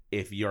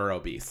if you're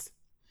obese.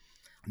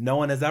 No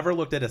one has ever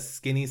looked at a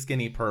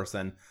skinny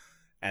person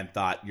and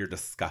thought you're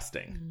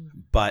disgusting.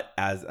 Mm. But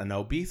as an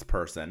obese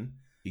person,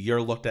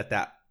 you're looked at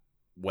that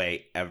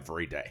way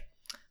every day.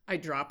 I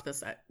drop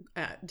this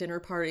at dinner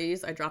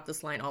parties. I drop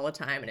this line all the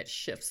time, and it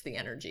shifts the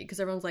energy, because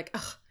everyone's like,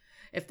 ugh.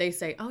 If they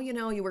say, oh,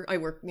 I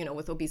work,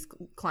 with obese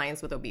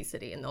clients with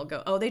obesity, and they'll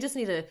go, oh, they just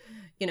need to,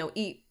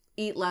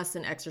 eat less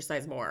and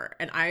exercise more.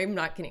 And I'm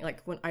not kidding.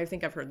 Like, when I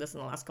think I've heard this in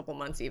the last couple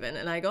months even,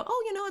 and I go,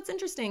 oh, it's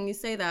interesting you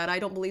say that. I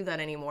don't believe that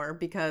anymore,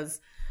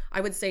 because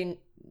I would say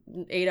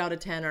 8 out of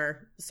 10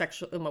 are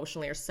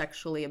emotionally or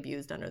sexually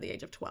abused under the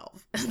age of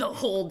 12. And the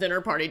whole dinner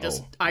party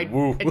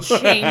it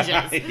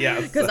changes.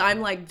 Yes. Because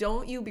I'm like,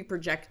 don't you be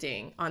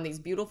projecting on these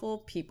beautiful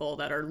people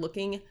that are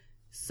looking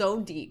so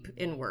deep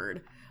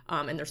inward.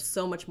 And there's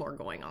so much more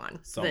going on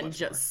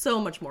so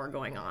much more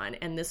going on.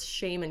 And this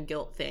shame and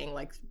guilt thing,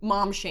 like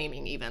mom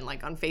shaming, even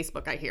like on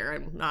Facebook, I hear,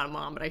 I'm not a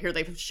mom, but I hear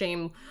they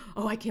shame,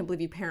 oh, I can't believe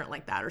you parent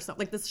like that or something.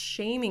 Like, this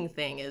shaming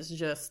thing is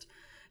just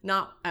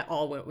not at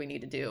all what we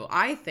need to do.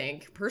 I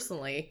think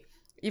personally,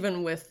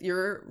 even with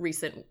your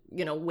recent,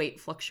 weight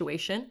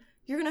fluctuation,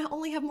 you're going to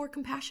only have more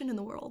compassion in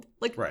the world.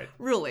 Like, right.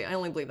 Really, I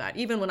only believe that.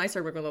 Even when I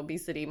started working with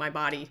obesity, my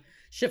body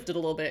shifted a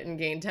little bit and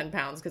gained 10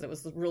 pounds because it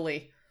was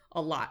really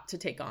a lot to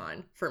take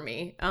on for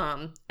me.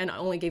 And it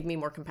only gave me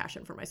more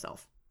compassion for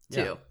myself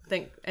too.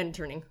 Yeah. And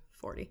turning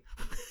 40.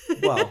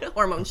 Well,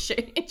 hormones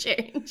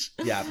change.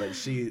 Yeah, but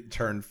she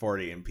turned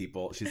 40 and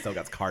she still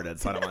gets carded,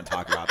 so I don't want to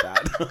talk about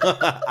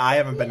that. I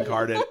haven't been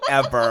carded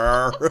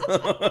ever.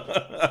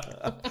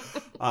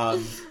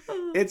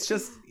 It's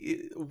just,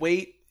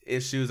 weight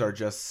issues are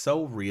just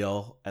so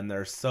real, and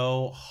they're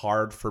so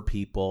hard for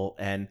people.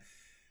 And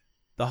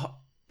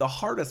the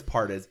hardest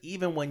part is,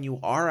 even when you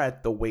are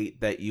at the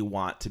weight that you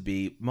want to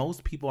be,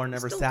 most people are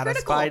never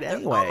satisfied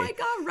anyway. Oh my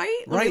God,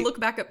 right? When we look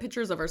back at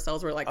pictures of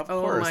ourselves, we're like,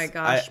 my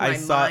gosh, I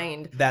saw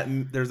mind. That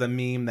there's a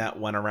meme that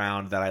went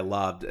around that I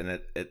loved, and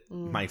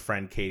my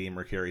friend Katie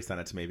Mercury sent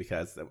it to me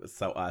because it was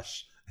so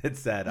ush. It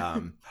said,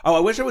 I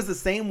wish it was the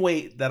same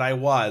weight that I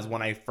was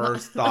when I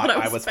first thought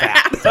I was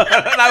fat.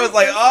 And I was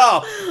like,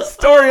 oh,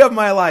 story of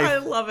my life. I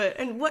love it.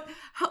 And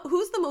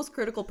who's the most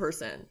critical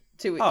person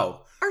to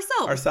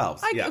ourselves?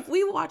 Ourselves, yeah. If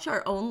we watch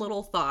our own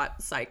little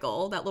thought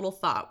cycle, that little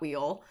thought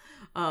wheel,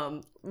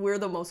 We're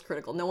the most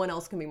critical. No one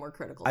else can be more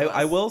critical.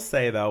 I will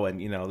say though, and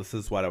this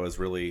is what I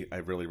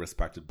really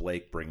respected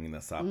Blake bringing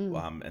this up.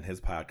 In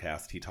his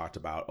podcast, he talked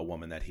about a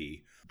woman that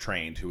he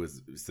trained who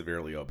was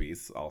severely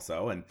obese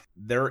also. And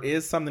there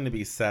is something to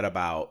be said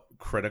about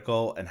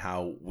critical and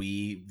how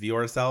we view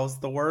ourselves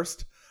the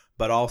worst.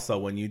 But also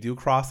when you do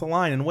cross a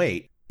line in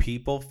weight,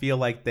 people feel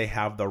like they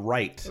have the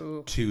right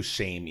to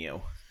shame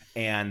you.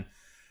 And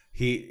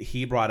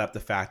he brought up the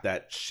fact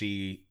that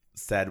she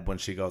said when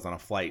she goes on a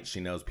flight, she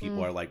knows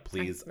people are like,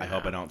 please, I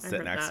hope I don't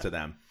sit next to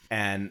them.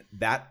 And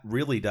that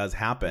really does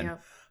happen.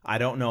 Yep. I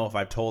don't know if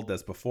I've told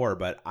this before,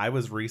 but I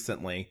was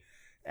recently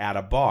at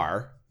a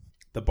bar,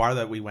 the bar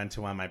that we went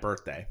to on my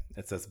birthday.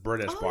 It's this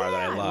British bar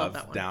that I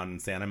love down in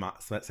Santa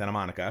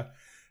Monica.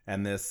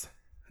 And this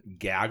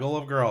gaggle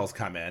of girls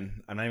come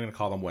in. I'm not even going to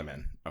call them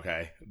women,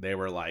 okay? They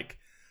were like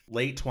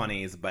late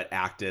 20s, but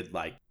acted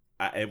like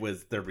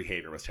their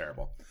behavior was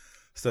terrible.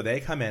 So they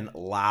come in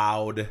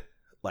loud,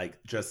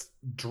 like just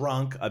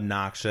drunk,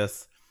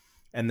 obnoxious.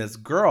 And this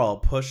girl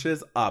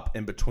pushes up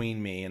in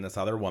between me and this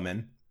other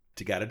woman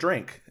to get a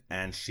drink.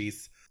 And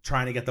she's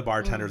trying to get the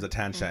bartender's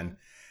attention.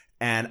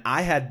 And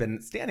I had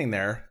been standing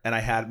there and I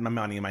had my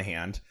money in my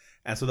hand.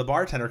 And so the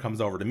bartender comes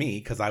over to me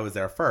because I was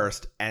there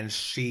first. And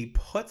she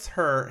puts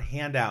her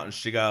hand out and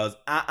she goes,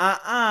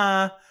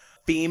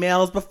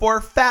 females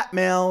before fat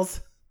males.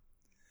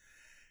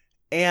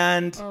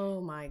 And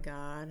oh my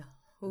God.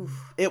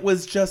 Oof. It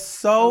was just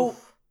so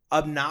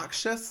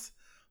obnoxious.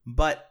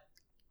 But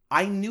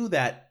I knew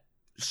that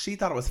she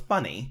thought it was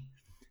funny.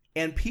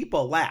 And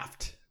people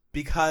laughed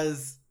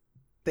because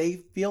they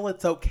feel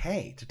it's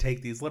okay to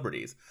take these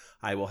liberties.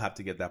 I will have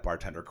to give that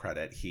bartender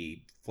credit.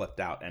 He flipped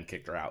out and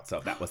kicked her out.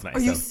 So that was nice. Are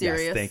you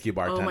serious? Yes, thank you,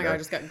 bartender. Oh my God, I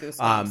just got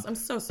goosebumps. I'm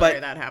so sorry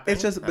that happened.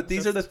 It's just, but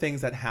these are the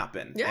things that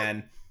happen. Yeah,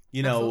 and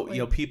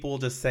people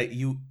just say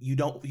you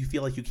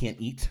feel like you can't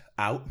eat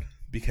out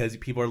because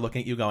people are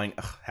looking at you going,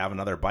 have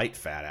another bite,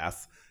 fat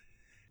ass.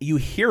 You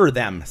hear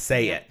them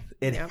say it.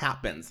 It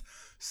happens.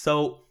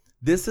 So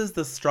this is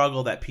the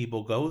struggle that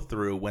people go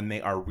through when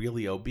they are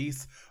really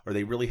obese or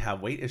they really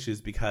have weight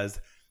issues because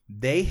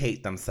they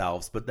hate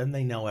themselves, but then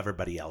they know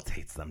everybody else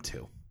hates them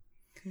too.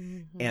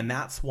 Mm-hmm. And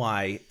that's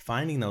why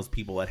finding those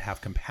people that have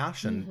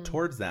compassion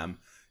towards them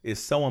is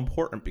so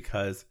important,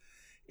 because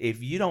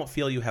if you don't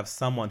feel you have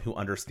someone who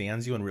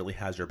understands you and really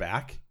has your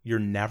back, you're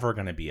never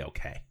going to be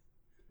okay.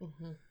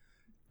 Mm-hmm.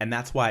 And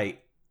that's why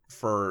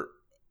for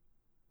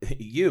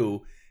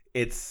you,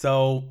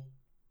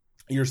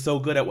 you're so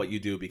good at what you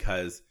do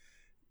because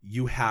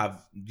you don't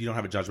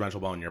have a judgmental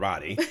bone in your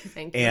body.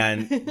 Thank you.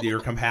 And your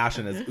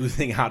compassion is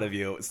oozing out of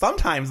you.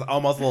 Sometimes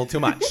almost a little too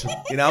much,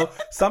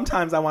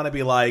 Sometimes I want to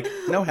be like,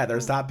 no, Heather,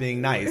 stop being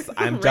nice.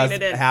 I'm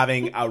just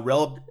having a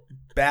real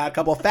bad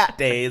couple fat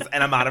days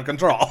and I'm out of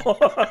control.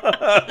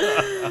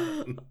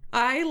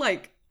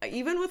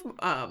 Even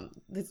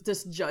with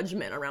this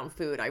judgment around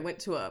food, I went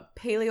to a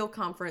paleo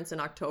conference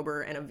in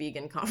October and a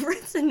vegan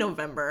conference in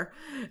November.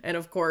 And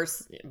of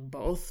course,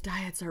 both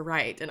diets are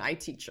right. And I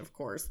teach, of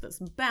course, this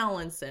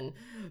balance and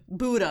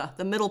Buddha,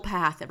 the middle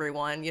path,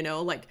 everyone,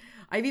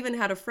 I've even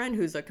had a friend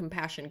who's a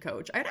compassion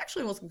coach. I'd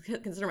actually almost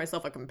consider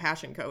myself a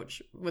compassion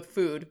coach with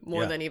food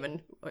more than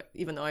even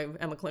though I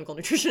am a clinical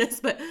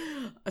nutritionist, but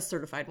a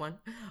certified one.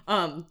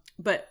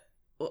 But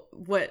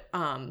what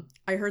I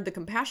heard the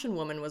compassion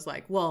woman was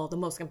like, well, the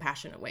most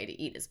compassionate way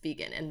to eat is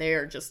vegan, and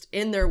they're just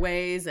in their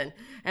ways. And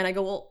I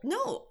go, well,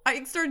 no.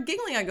 I started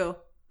giggling. I go,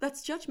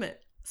 that's judgment.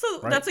 So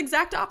that's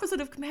exact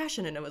opposite of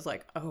compassion. And it was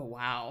like, oh,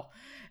 wow.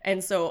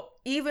 And so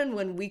even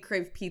when we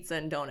crave pizza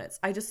and donuts,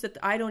 I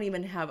don't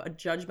even have a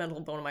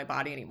judgmental bone in my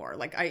body anymore.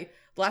 The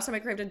last time I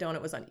craved a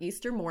donut was on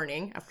Easter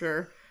morning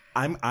after...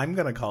 I'm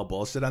going to call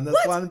bullshit on this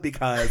one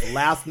because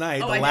last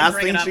night, the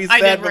last thing she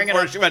said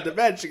before she went to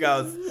bed, she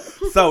goes,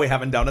 so we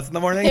having donuts in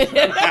the morning?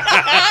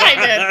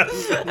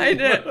 I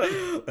did.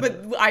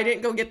 But I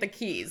didn't go get the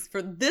keys.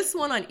 For this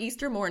one on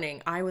Easter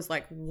morning, I was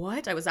like,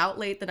 what? I was out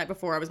late the night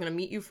before. I was going to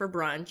meet you for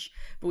brunch,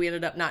 but we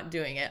ended up not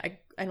doing it.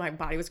 And my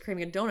body was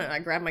craving a donut. I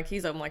grabbed my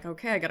keys. I'm like,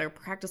 okay, I got to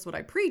practice what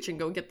I preach and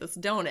go get this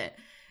donut.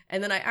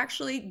 And then I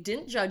actually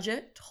didn't judge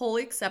it,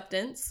 totally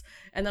acceptance.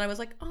 And then I was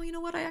like, oh, you know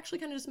what? I actually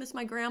kind of just miss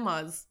my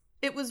grandma's.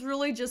 It was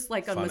really just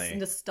like a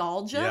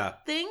nostalgia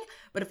thing.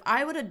 But if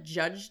I would have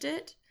judged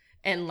it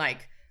and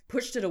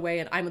pushed it away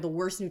and I'm the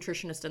worst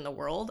nutritionist in the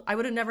world, I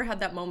would have never had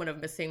that moment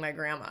of missing my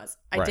grandma's.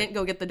 I didn't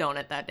go get the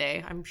donut that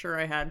day. I'm sure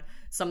I had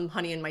some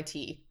honey in my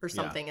tea or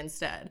something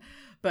instead.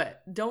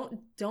 But don't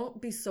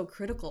be so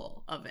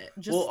critical of it.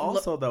 Just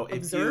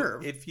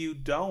observe.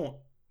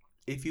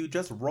 if you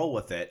just roll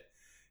with it,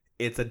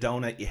 it's a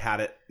donut, you had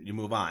it, you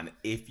move on.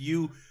 If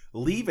you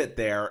leave it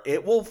there,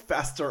 it will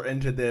fester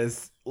into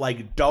this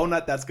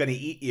donut that's going to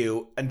eat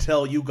you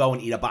until you go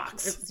and eat a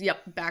box.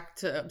 Back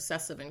to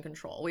obsessive and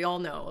control. We all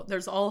know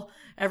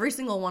every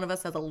single one of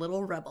us has a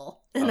little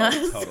rebel in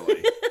us.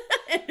 Totally.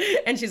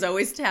 And she's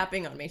always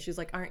tapping on me. She's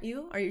like, aren't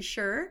you? Are you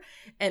sure?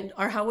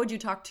 Or how would you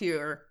talk to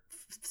your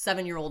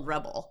 7-year-old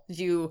rebel?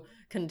 Do you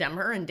condemn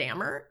her and damn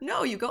her?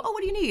 No, you go, oh,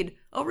 what do you need?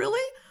 Oh, really?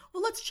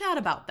 well, let's chat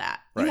about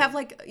that.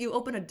 Right. You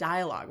open a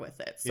dialogue with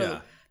it.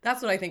 So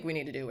that's what I think we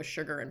need to do with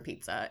sugar and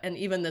pizza, and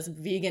even this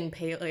vegan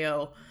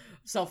paleo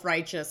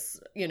self-righteous,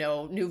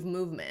 new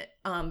movement.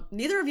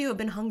 Neither of you have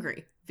been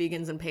hungry,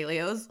 vegans and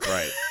paleos.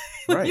 Right.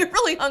 When Right. you're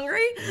really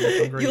hungry,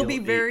 you'll be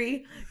eat.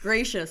 very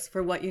gracious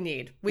for what you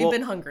need. We've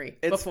been hungry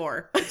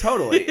before.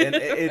 Totally. And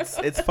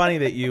it's funny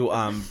that you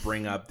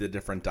bring up the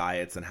different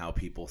diets and how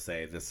people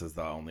say this is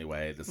the only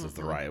way, this is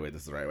the right way,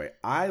 this is the right way.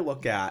 I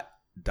look at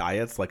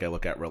diets like I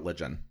look at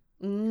religion.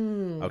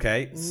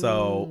 Okay?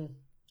 So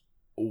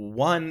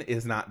one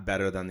is not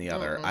better than the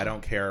other. I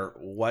don't care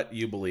what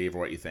you believe or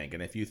what you think.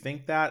 And if you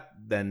think that,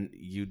 then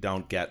you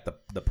don't get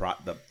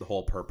the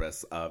whole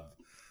purpose of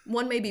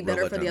one may be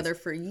better for the other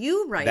for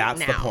you now.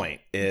 That's the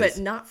point. But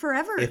not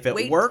forever. If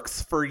it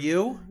works for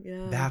you,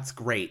 that's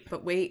great.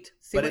 But wait.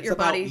 But it's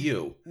about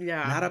you,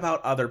 not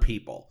about other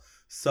people.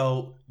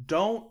 So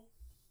don't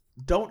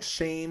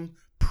shame,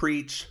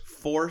 preach,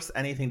 force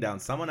anything down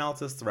someone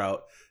else's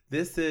throat.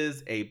 This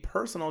is a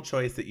personal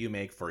choice that you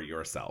make for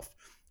yourself.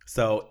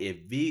 So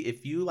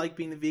if you like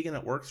being a vegan,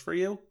 it works for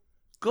you,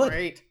 good.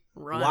 Great.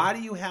 Run. Why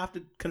do you have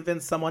to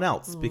convince someone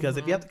else? Because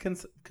if you have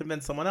to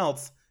convince someone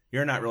else,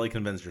 you're not really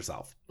convinced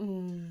yourself.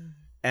 And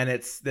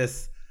it's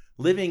this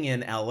living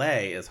in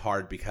LA is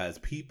hard because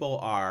people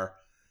are,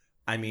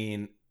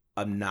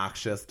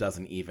 obnoxious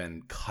doesn't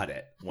even cut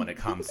it when it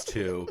comes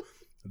to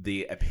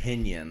the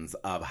opinions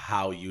of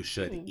how you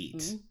should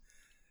eat.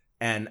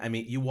 And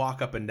you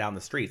walk up and down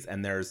the streets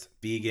and there's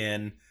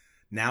vegan.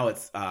 Now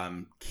it's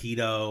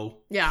keto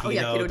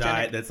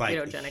diet that's like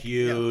ketogenic.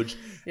 Huge.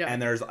 Yeah.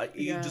 And there's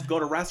you just go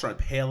to a restaurant,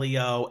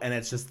 paleo, and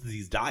it's just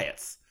these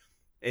diets.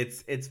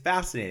 It's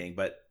fascinating,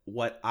 but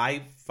what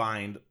I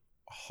find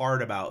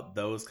hard about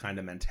those kind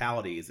of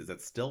mentalities is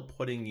it's still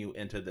putting you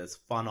into this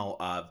funnel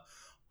of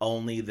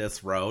only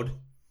this road,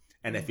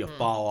 and if you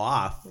fall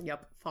off,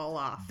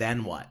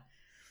 then what?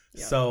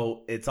 Yep.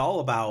 So it's all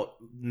about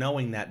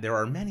knowing that there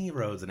are many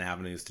roads and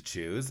avenues to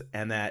choose,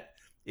 and that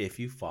if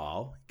you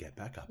fall, get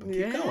back up and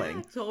keep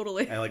going.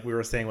 Totally. And like we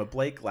were saying with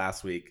Blake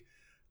last week,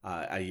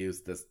 I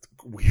used this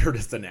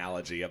weirdest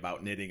analogy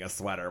about knitting a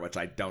sweater, which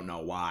I don't know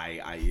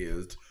why I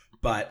used.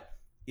 But,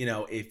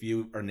 if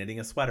you are knitting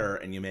a sweater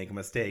and you make a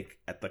mistake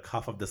at the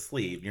cuff of the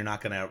sleeve, you're not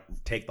going to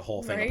take the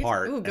whole thing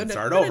apart and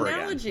start over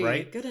again,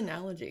 right? Good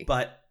analogy.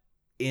 But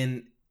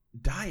in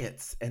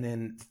diets and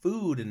in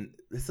food, and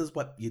this is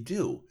what you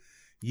do.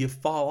 You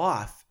fall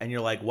off and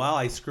you're like, well,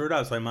 I screwed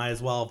up, so I might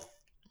as well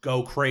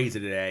go crazy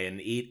today and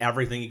eat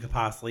everything you could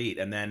possibly eat.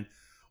 And then,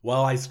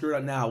 well, I screwed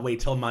up now, wait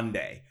till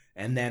Monday.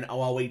 And then,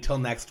 I'll wait till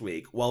next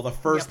week. Well, the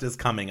first is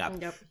coming up.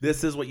 Yep.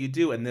 This is what you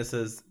do. And this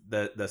is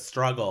the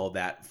struggle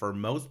that for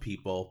most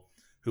people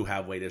who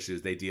have weight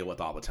issues, they deal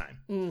with all the time.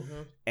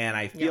 And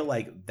I feel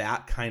like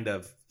that kind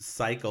of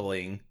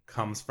cycling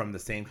comes from the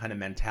same kind of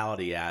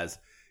mentality as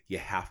you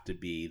have to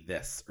be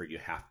this or you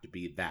have to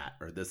be that,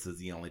 or this is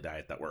the only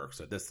diet that works,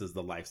 or this is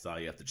the lifestyle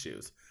you have to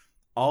choose.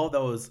 All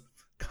those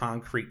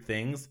concrete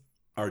things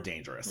are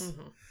dangerous.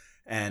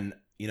 And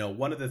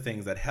one of the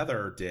things that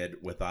Heather did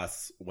with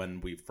us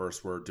when we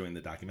first were doing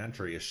the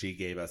documentary is she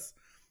gave us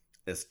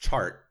this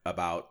chart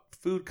about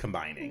food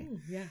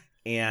combining.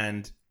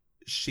 And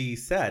she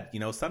said,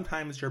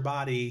 sometimes your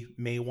body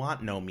may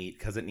want no meat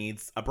because it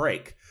needs a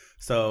break.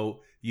 So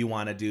you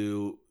want to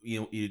do,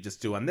 you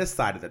just do on this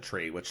side of the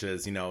tree, which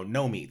is,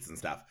 no meats and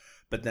stuff.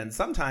 But then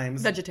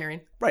sometimes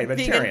vegetarian, right?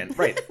 Vegetarian, vegan.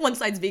 Right? One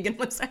side's vegan,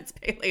 one side's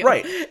paleo,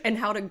 right? And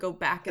how to go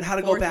back and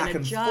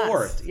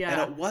forth.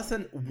 Yeah, and it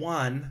wasn't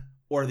one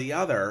or the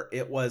other.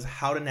 It was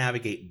how to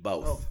navigate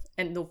both.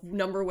 And the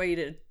number way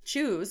to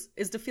choose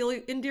is to feel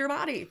it into your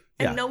body,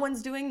 and no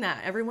one's doing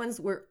that.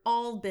 We're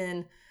all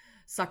been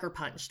sucker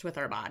punched with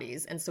our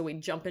bodies, and so we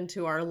jump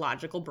into our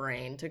logical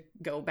brain to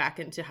go back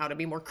into how to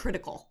be more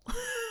critical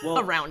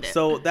around it.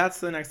 So that's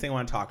the next thing I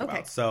want to talk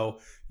about. So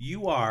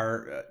you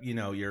are,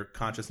 your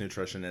Conscious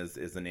Nutrition is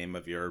the name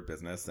of your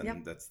business,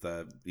 and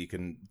you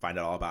can find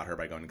out all about her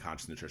by going to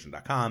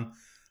consciousnutrition.com.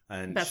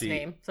 And best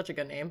name, such a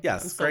good name.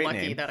 Yes, I'm so great lucky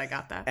name. that I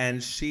got that.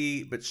 And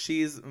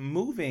she's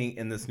moving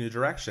in this new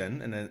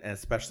direction, and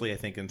especially I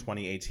think in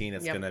 2018,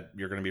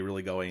 you're gonna be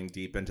really going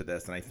deep into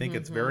this, and I think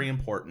it's very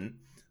important.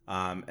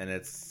 And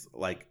it's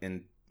like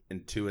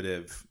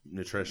intuitive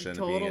nutrition.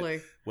 Totally.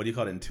 What do you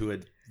call it?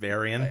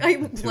 Intuitivarian?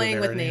 I'm playing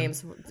with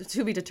names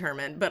to be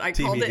determined, but I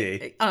called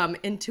it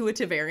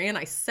Intuitivarian.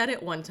 I said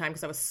it one time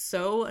because I was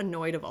so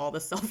annoyed of all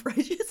the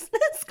self-righteousness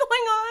going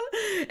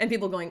on. And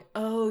people going,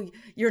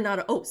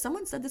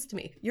 someone said this to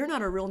me. You're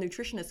not a real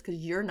nutritionist because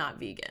you're not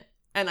vegan.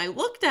 And I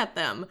looked at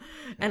them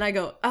and I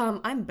go,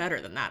 I'm better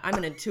than that. I'm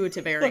an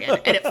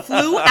intuitivarian. And it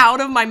flew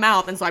out of my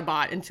mouth. And so I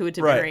bought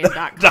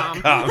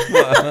intuitivarian.com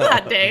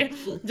that day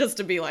just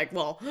to be like,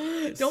 well,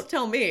 don't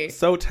tell me.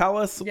 So tell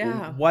us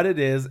what it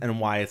is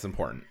and why it's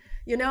important.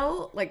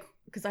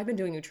 Because I've been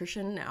doing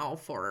nutrition now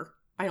for,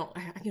 you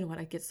know what?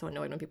 I get so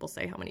annoyed when people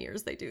say how many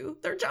years they do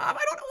their job.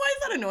 I don't know why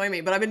does that annoy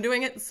me, but I've been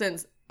doing it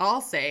since,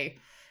 I'll say,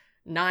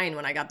 9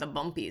 when I got the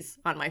bumpies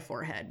on my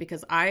forehead,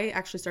 because I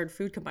actually started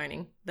food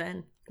combining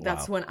then.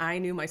 That's when I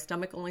knew my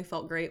stomach only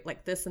felt great,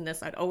 like this and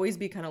this. I'd always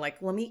be kind of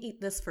like, let me eat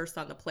this first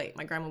on the plate.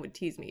 My grandma would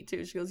tease me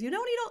too. She goes, you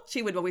don't eat all.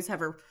 She would always have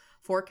her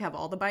fork have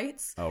all the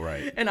bites. Oh,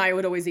 right. And I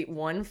would always eat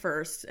one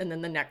first, and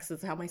then the next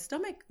is how my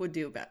stomach would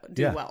do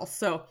well.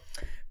 So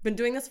been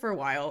doing this for a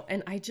while,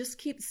 and I just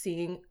keep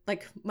seeing,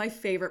 like, my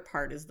favorite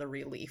part is the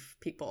relief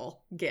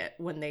people get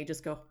when they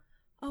just go,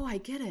 oh, I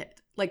get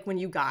it. Like when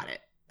you got it.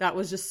 That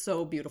was just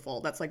so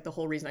beautiful. That's like the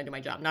whole reason I do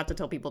my job. Not to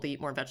tell people to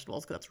eat more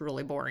vegetables because that's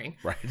really boring.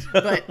 Right.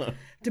 But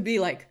to be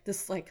like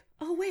this, like,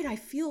 oh, wait, I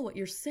feel what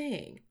you're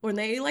saying. When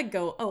they like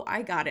go, oh,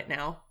 I got it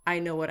now. I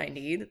know what I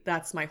need.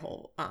 That's my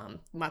whole,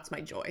 that's my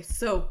joy.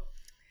 So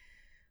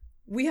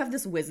we have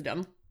this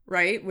wisdom,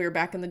 right? We were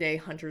back in the day,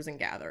 hunters and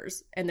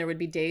gatherers. And there would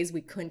be days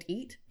we couldn't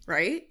eat,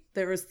 right?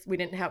 We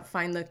didn't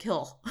find the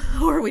kill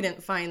or we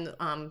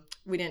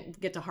didn't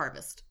get to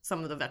harvest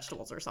some of the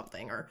vegetables or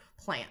something or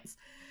plants.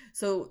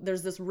 So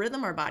there's this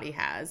rhythm our body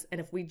has. And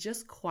if we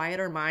just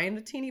quiet our mind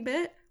a teeny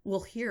bit,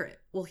 we'll hear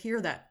it. We'll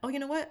hear that, oh, you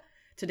know what?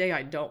 Today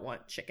I don't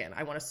want chicken.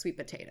 I want a sweet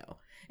potato.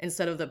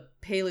 Instead of the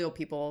paleo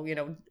people,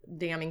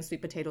 damning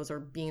sweet potatoes or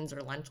beans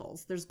or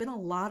lentils. There's been a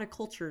lot of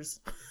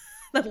cultures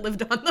that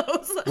lived on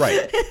those.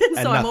 Right.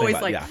 So I'm always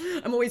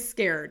I'm always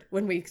scared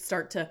when we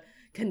start to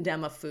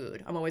condemn a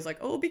food. I'm always like,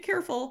 oh, be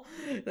careful.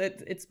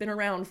 It's been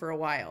around for a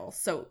while.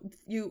 So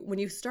when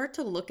you start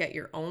to look at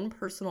your own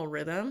personal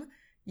rhythm,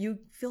 you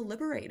feel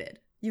liberated.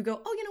 You go,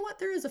 oh, you know what?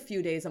 There is a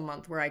few days a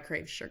month where I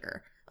crave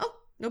sugar. Oh,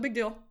 no big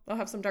deal. I'll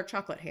have some dark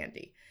chocolate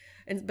handy.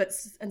 But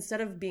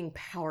instead of being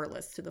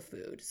powerless to the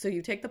food. So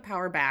you take the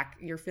power back.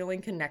 You're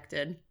feeling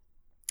connected.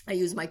 I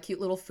use my cute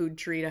little food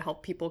tree to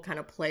help people kind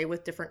of play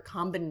with different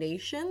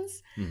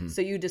combinations. Mm-hmm.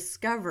 So you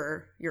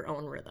discover your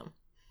own rhythm.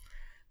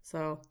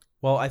 So...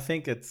 Well, I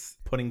think it's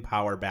putting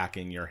power back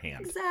in your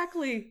hands.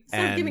 Exactly.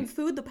 Instead of giving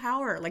food the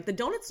power. Like the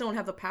donuts don't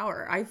have the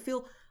power. I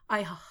feel...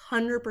 I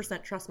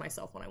 100% trust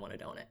myself when I want a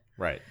donut.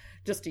 Right.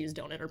 Just to use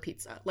donut or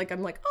pizza. Like,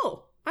 I'm like,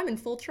 oh, I'm in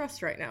full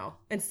trust right now.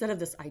 Instead of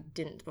this, I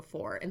didn't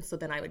before. And so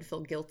then I would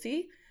feel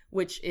guilty,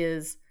 which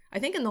is, I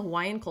think in the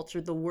Hawaiian culture,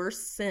 the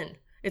worst sin.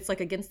 It's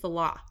like against the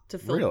law to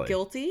feel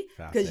guilty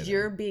because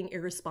you're being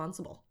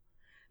irresponsible.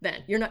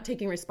 Then you're not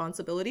taking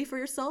responsibility for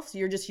yourself. So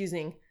you're just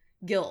using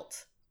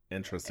guilt.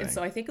 Interesting. And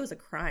so I think it was a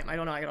crime. I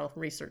don't know. I got to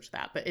research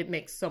that, but it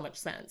makes so much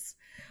sense.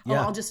 Yeah.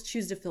 Oh, I'll just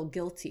choose to feel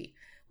guilty.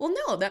 Well,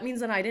 no, that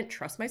means that I didn't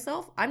trust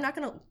myself. I'm not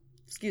going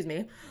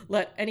to,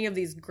 let any of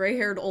these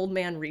gray-haired old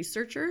man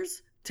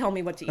researchers tell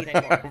me what to eat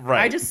anymore.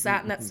 Right. I just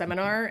sat in that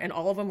seminar and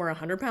all of them were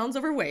 100 pounds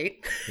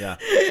overweight. Yeah.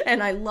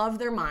 And I love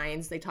their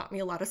minds. They taught me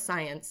a lot of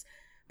science,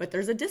 but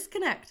there's a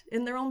disconnect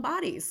in their own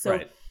bodies.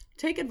 So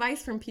take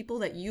advice from people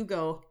that you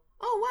go,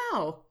 oh,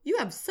 wow, you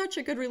have such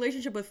a good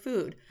relationship with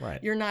food. Right.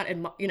 You're not,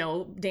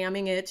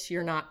 damning it.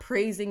 You're not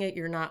praising it.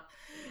 You're not,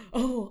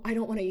 oh, I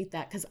don't want to eat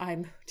that because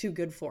I'm too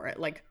good for it.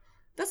 Like,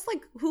 that's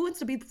like, who wants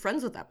to be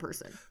friends with that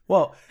person?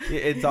 Well,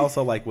 it's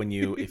also like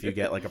if you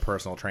get like a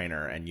personal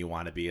trainer and you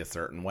want to be a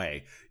certain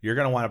way, you're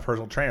going to want a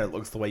personal trainer that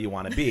looks the way you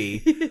want to be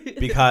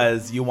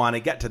because you want to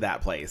get to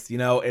that place.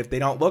 If they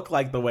don't look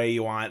like the way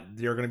you want,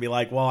 you're going to be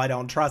like, well, I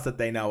don't trust that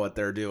they know what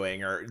they're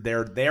doing or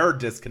they're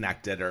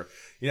disconnected or,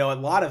 a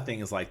lot of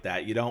things like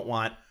that. You don't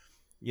want,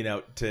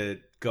 to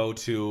go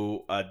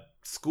to a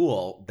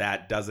school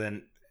that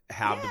doesn't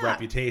have the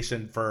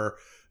reputation for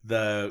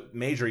the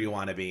major you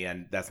want to be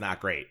in. That's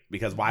not great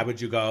because why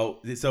would you go?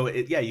 So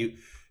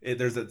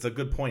it's a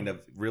good point of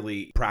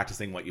really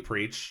practicing what you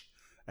preach.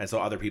 And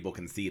so other people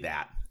can see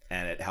that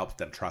and it helps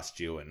them trust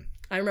you. And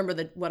I remember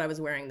what I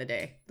was wearing the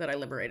day that I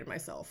liberated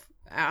myself.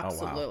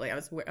 Absolutely. Oh,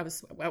 wow. I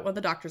was at one of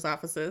the doctor's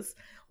offices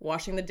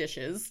washing the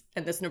dishes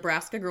and this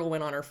Nebraska girl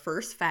went on her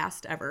first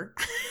fast ever.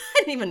 I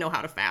didn't even know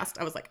how to fast.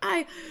 I was like,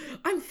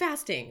 I'm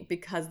fasting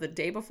because the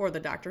day before the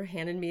doctor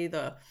handed me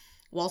the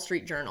Wall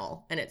Street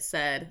Journal and it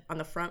said on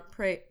the front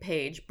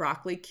page,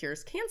 broccoli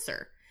cures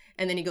cancer.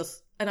 And then he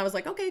goes, and I was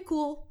like, okay,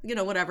 cool,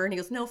 whatever. And he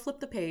goes, no,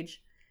 flip the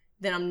page.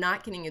 Then I'm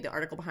not kidding you. The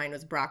article behind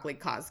was broccoli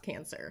caused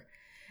cancer.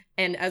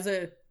 And as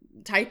a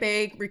type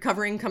A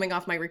coming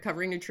off my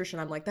recovery nutrition,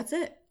 I'm like, that's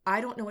it. I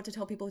don't know what to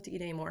tell people what to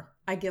eat anymore.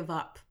 I give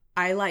up.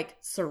 I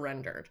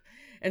surrendered.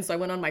 And so I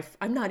went on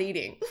I'm not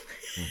eating.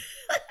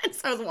 And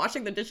so I was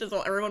washing the dishes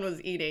while everyone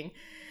was eating.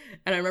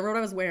 And I remember what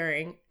I was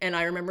wearing. And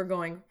I remember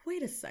going,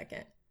 wait a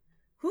second.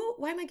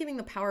 Why am I giving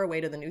the power away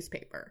to the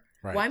newspaper?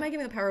 Right. Why am I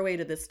giving the power away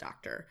to this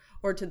doctor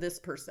or to this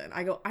person?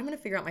 I go, I'm going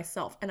to figure out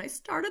myself. And I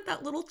started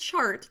that little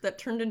chart that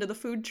turned into the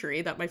food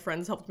tree that my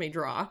friends helped me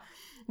draw.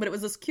 But it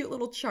was this cute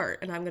little chart.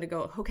 And I'm going to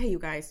go, okay, you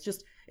guys,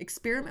 just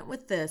experiment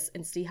with this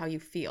and see how you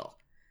feel.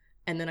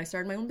 And then I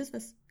started my own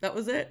business. That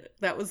was it.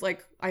 That was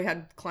like, I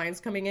had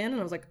clients coming in and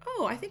I was like,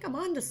 oh, I think I'm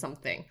onto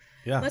something.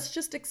 Yeah. Let's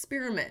just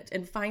experiment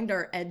and find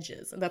our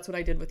edges. And that's what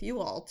I did with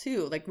you all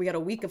too. Like we had a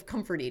week of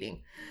comfort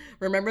eating.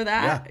 Remember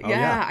that? Yeah. Oh,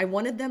 yeah. I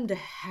wanted them to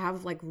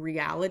have like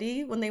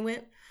reality when they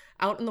went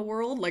out in the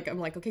world. Like, I'm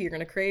like, okay, you're going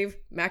to crave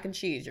mac and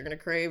cheese. You're going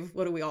to crave,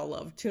 what do we all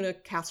love? Tuna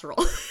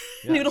casserole,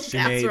 noodle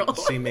casserole.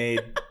 She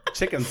made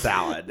chicken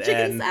salad.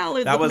 Chicken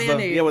salad that with was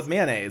mayonnaise. with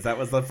mayonnaise. That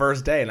was the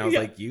first day. And I was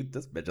like,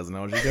 this bitch doesn't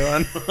know what she's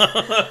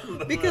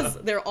doing. Because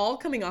they're all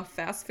coming off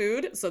fast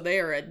food. So they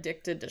are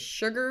addicted to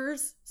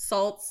sugars,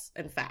 salts,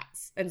 and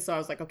fats. And so I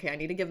was like, okay, I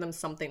need to give them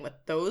something with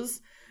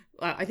those.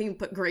 I think you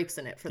put grapes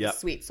in it for the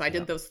sweet. So I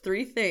did those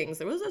 3 things.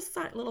 There was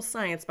a little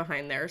science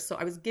behind there. So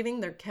I was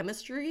giving their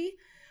chemistry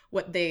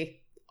what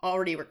they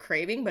already were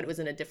craving, but it was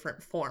in a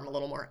different form, a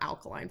little more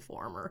alkaline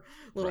form or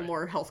a little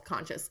more health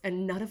conscious.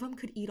 And none of them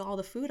could eat all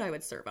the food I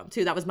would serve them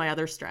too. That was my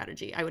other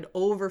strategy. I would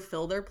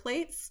overfill their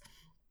plates.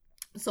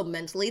 So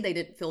mentally they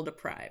didn't feel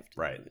deprived.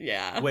 Right.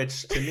 Yeah.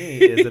 Which to me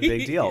is a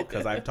big deal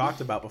because I've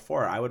talked about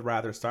before, I would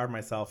rather starve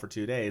myself for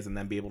 2 days and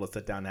then be able to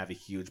sit down and have a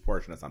huge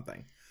portion of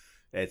something.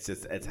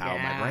 It's how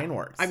my brain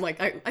works. I'm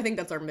like, I think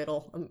that's our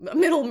middle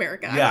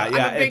America. Yeah,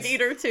 I'm a big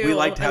eater too. We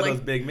like to have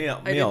those big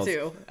meals.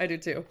 I do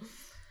too.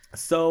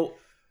 So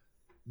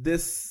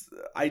this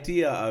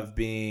idea of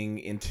being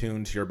in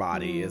tune to your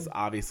body is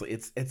obviously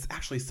it's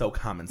actually so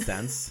common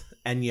sense,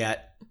 and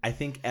yet I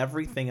think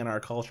everything in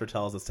our culture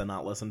tells us to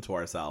not listen to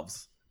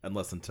ourselves and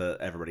listen to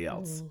everybody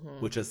else,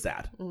 which is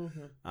sad.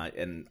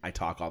 And I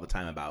talk all the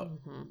time about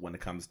when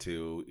it comes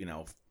to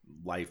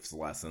life's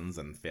lessons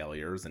and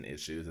failures and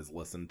issues is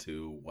listen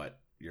to what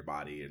your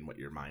body and what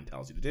your mind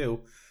tells you to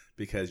do,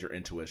 because your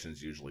intuition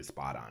is usually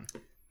spot on.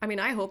 I mean,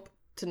 I hope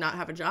to not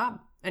have a job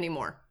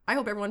anymore. I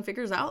hope everyone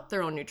figures out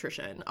their own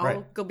nutrition.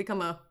 I'll go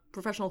become a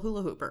professional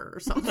hula hooper or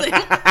something.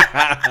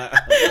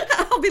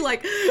 I'll be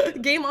like,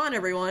 game on,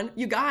 everyone.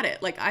 You got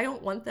it. Like, I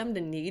don't want them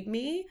to need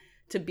me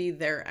to be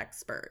their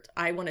expert.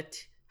 I want to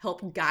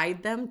help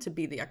guide them to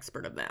be the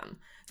expert of them.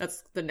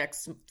 That's the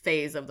next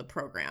phase of the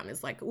program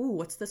is like, ooh,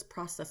 what's this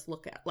process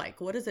look at?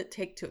 Like, what does it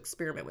take to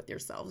experiment with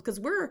yourselves? Because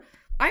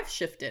I've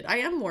shifted. I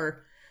am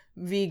more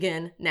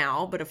vegan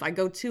now, but if I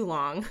go too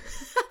long,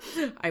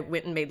 I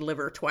went and made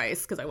liver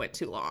twice because I went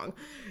too long,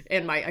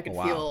 and I could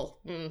feel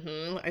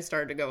I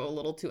started to go a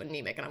little too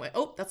anemic, and I went,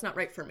 oh, that's not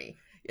right for me.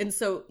 And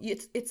so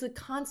it's a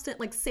constant,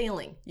 like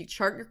sailing. You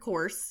chart your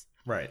course.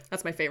 Right.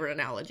 That's my favorite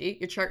analogy.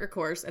 You chart your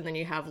course, and then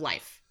you have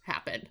life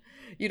happen.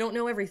 You don't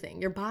know everything.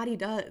 Your body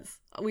does.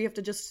 We have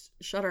to just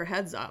shut our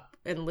heads up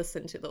and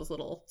listen to those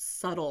little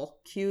subtle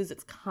cues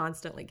it's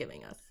constantly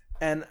giving us.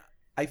 And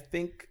I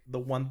think the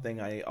one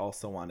thing I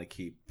also want to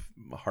keep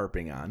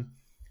harping on,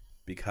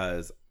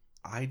 because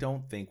I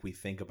don't think we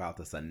think about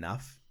this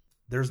enough.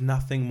 There's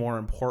nothing more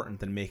important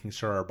than making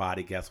sure our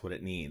body gets what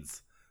it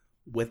needs.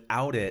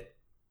 Without it,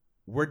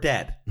 we're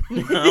dead.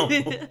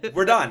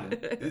 We're done.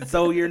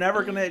 So you're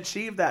never going to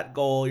achieve that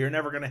goal. You're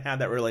never going to have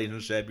that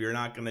relationship. You're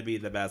not going to be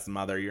the best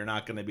mother. You're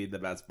not going to be the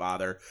best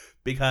father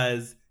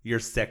because you're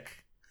sick.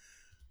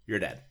 You're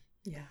dead.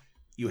 Yeah.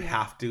 You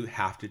have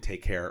to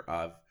take care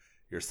of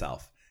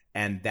yourself.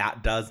 And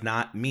that does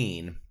not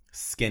mean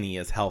skinny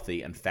is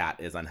healthy and fat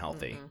is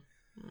unhealthy.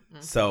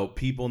 So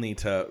people need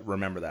to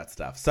remember that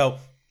stuff. So,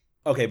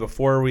 okay,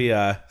 before we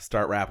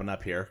start wrapping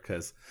up here,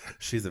 because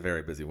she's a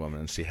very busy woman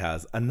and she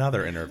has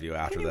another interview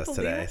after this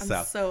today.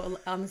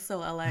 I'm so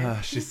LA.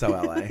 She's so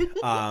LA.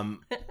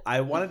 I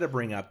wanted to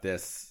bring up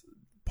this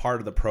part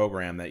of the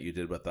program that you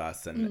did with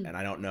us, and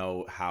I don't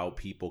know how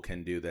people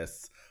can do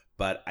this,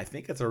 but I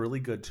think it's a really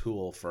good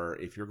tool for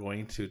if you're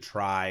going to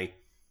try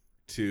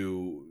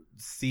to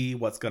see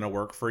what's going to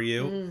work for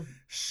you.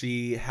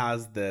 She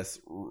has this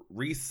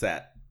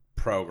reset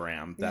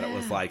program that it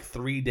was like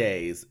 3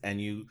 days,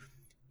 and you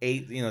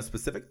ate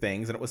specific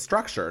things, and it was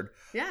structured.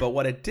 But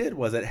what it did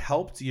was it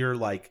helped you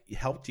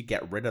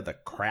get rid of the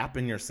crap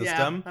in your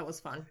system. Yeah, that was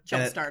fun.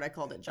 Jumpstart, I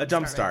called it. A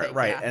jumpstart,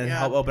 right? Yeah, and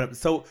help open up.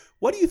 So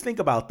what do you think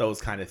about those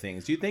kind of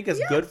things? Do you think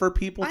it's good for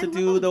people to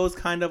do those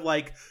kind of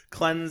like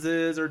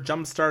cleanses or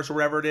jumpstarts or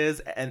whatever it is,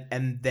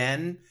 and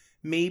then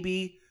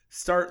maybe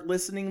start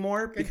listening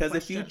more? Because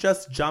if you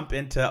just jump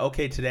into,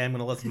 okay, today I'm going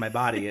to listen to my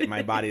body, and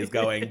my body is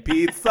going,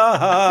 Pizza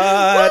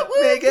Hut,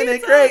 making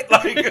it great.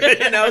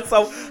 Like,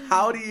 so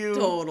how do you?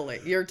 Totally.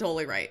 You're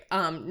totally right.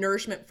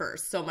 Nourishment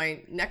first. So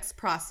my next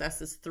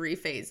process is 3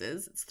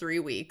 phases. It's 3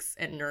 weeks,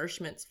 and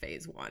nourishment's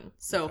phase 1.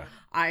 So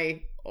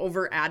I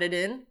over added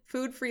in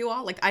food for you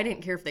all. Like, I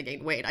didn't care if they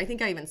gained weight. I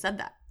think I even said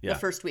that the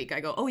first week. I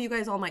go, oh, you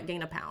guys all might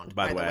gain a pound.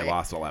 By the way, I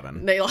lost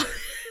 11. They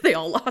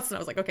all lost, and I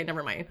was like, okay,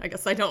 never mind. I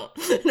guess I don't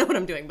know what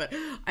I'm doing. But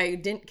I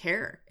didn't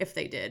care if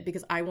they did,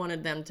 because I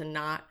wanted them to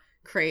not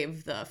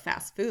crave the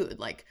fast food.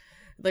 Like,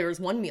 there was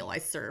one meal I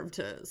served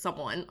to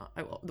someone,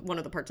 one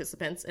of the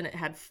participants, and it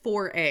had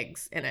 4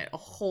 eggs in it, a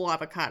whole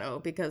avocado,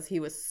 because he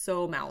was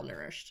so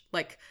malnourished.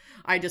 Like,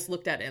 I just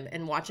looked at him,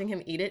 and watching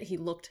him eat it, he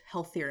looked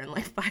healthier in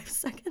like 5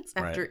 seconds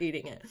after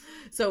eating it.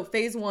 So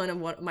phase 1 of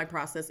what my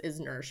process is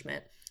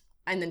nourishment.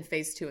 And then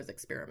phase 2 is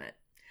experiment.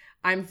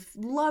 I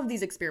love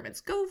these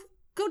experiments. Go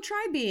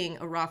try being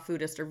a raw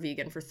foodist or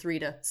vegan for 3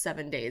 to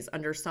 7 days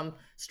under some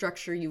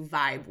structure you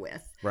vibe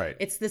with. Right.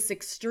 It's this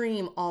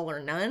extreme all or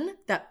none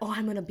that,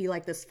 I'm going to be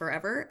like this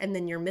forever. And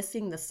then you're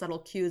missing the subtle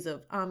cues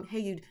of,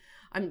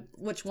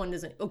 which one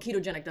doesn't,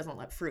 ketogenic doesn't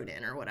let fruit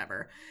in or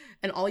whatever.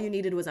 And all you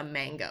needed was a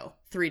mango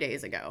 3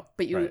 days ago,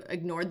 but you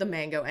ignored the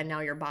mango, and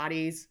now your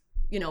body's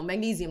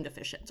magnesium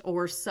deficient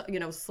or,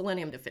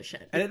 selenium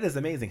deficient. And it is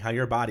amazing how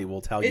your body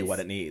will tell you what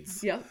it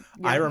needs. Yep.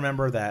 I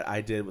remember that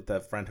I did with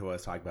the friend who I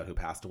was talking about who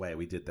passed away.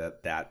 We did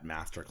that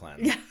master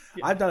cleanse. Yeah.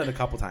 I've done it a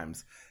couple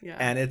times. Yeah.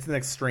 And it's an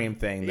extreme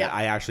thing that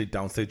I actually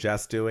don't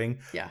suggest doing.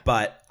 Yeah.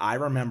 But I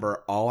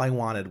remember all I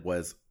wanted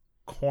was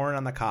corn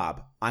on the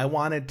cob. I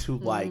wanted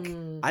to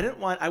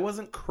I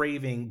wasn't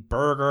craving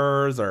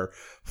burgers or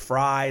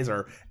fries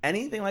or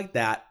anything like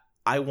that.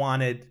 I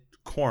wanted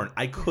corn.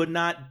 I could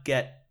not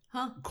get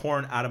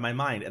corn out of my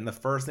mind. And the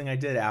first thing I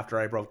did after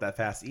I broke that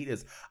fast eat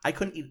is I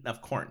couldn't eat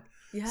enough corn.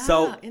 Yeah,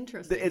 so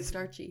interesting. It's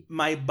starchy.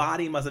 My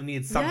body must have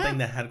needed something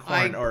that had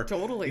corn.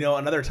 Totally.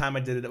 Another time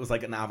I did it, it was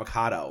like an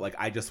avocado. Like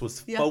I just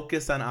was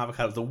focused on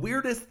avocados. The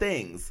weirdest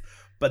things.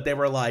 But they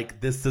were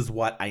like, this is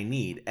what I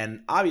need.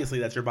 And obviously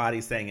that's your body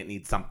saying it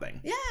needs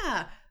something.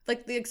 Yeah.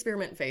 Like the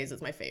experiment phase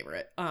is my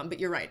favorite. But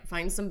you're right.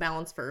 Find some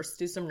balance first.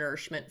 Do some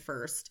nourishment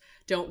first.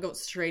 Don't go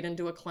straight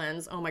into a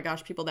cleanse. Oh my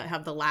gosh, people that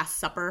have the Last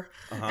Supper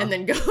and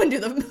then go and do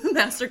the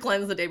master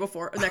cleanse the day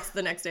before,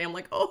 the next day. I'm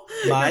like, oh,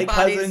 my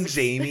cousin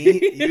Jamie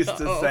used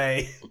to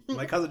say,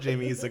 my cousin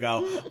Jamie used to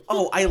go,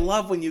 oh, I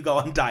love when you go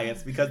on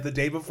diets because the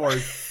day before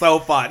is so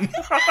fun.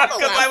 Because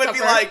I would be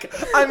like,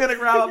 I'm going to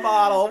grab a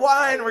bottle of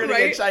wine. We're going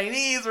to get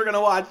Chinese. We're going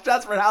to watch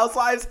Desperate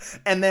Housewives.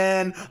 And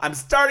then I'm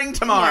starting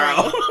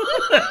tomorrow.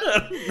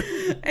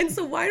 And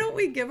so why don't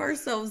we give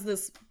ourselves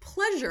this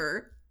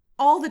pleasure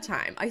all the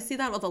time? I see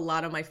that with a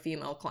lot of my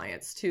female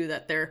clients too,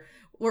 that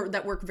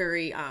work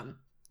very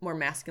more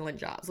masculine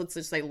jobs. Let's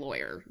just say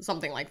lawyer,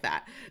 something like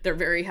that.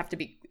 They're have to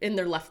be in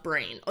their left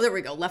brain. Oh, there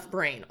we go. Left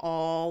brain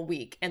all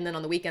week. And then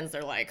on the weekends,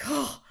 they're like,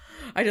 oh,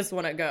 I just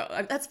want to go.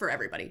 That's for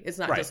everybody. It's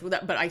not just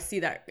that, but I see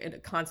that in a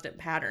constant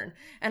pattern.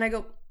 And I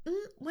go,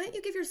 why don't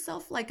you give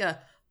yourself like a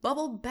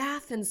bubble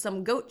bath and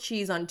some goat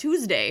cheese on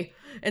Tuesday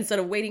instead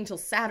of waiting till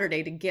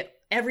Saturday to get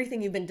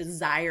everything you've been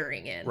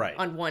desiring in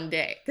on one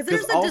day? Because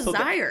there's a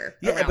desire.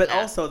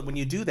 Also when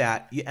you do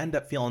that, you end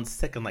up feeling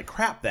sick and like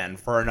crap then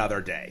for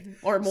another day.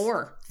 Or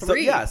more.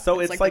 Three.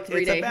 So it's like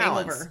it's a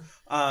balance.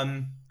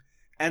 Hangover.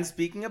 And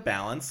speaking of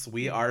balance,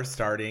 we are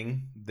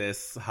starting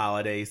this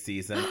holiday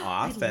season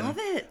off. I love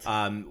it.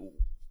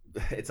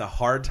 It's a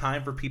hard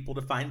time for people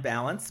to find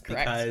balance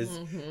because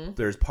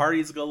there's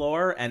parties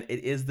galore and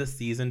it is the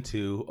season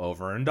to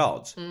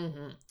overindulge.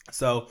 Mm-hmm.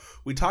 So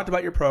we talked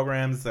about your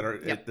programs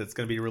that's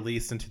going to be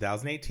released in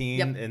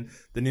 2018 in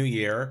the new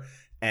year.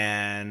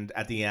 And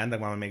at the end, I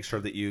want to make sure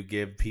that you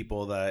give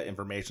people the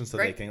information so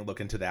they can look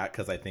into that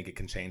because I think it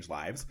can change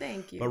lives.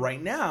 Thank you. But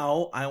right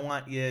now, I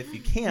want you, if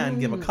you can,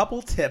 give a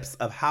couple tips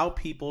of how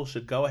people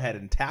should go ahead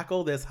and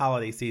tackle this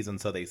holiday season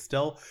so they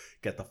still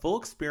get the full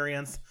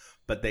experience,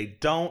 but they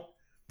don't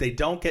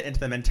get into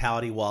the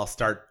mentality, well, I'll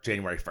start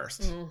January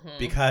 1st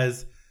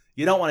because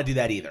you don't want to do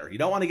that either. You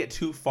don't want to get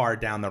too far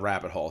down the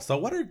rabbit hole. So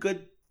what are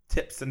good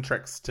tips and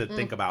tricks to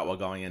think about while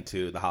going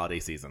into the holiday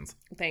seasons?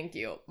 Thank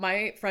you.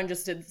 My friend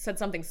just said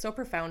something so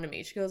profound to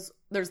me. She goes,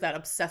 there's that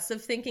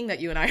obsessive thinking that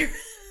you and I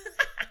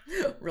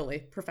are really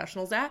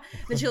professionals at.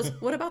 Then she goes,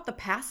 what about the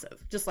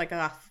passive? Just like,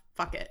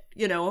 fuck it.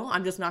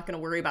 I'm just not going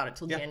to worry about it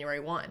till January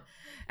 1.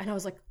 And I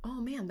was like,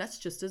 oh man, that's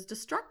just as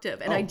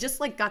destructive. And I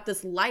just got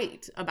this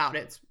light about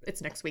it.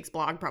 It's next week's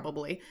blog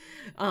probably.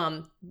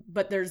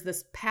 But there's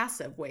this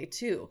passive way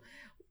too.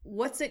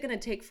 What's it going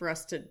to take for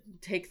us to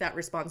take that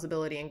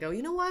responsibility and go,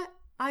 you know what?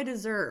 I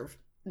deserve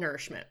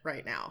nourishment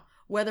right now.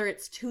 Whether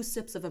it's 2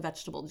 sips of a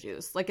vegetable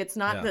juice. Like it's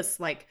not this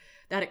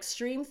that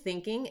extreme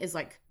thinking is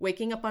like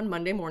waking up on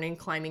Monday morning,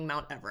 climbing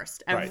Mount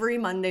Everest every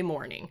Monday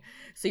morning.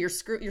 So you're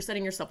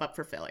setting yourself up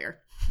for failure.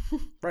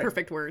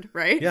 Perfect word,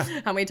 right? Yeah.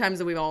 How many times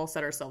have we all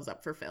set ourselves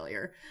up for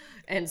failure?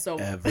 And so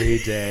every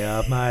day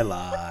of my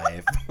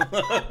life.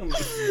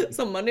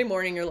 So Monday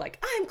morning, you're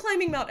like, I'm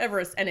climbing Mount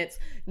Everest, and it's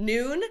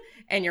noon,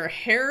 and your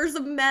hair's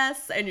a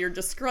mess, and you're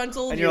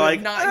disgruntled. And you're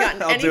like, not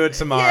gotten I'll do it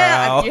tomorrow.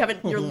 Yeah, you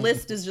haven't. Your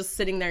list is just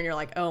sitting there, and you're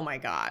like, oh my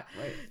God.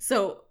 Right.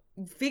 So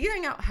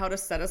figuring out how to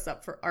set us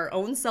up for our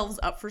own selves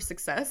up for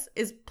success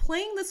is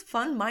playing this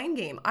fun mind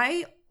game.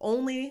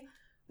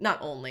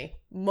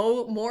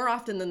 More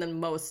often than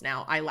most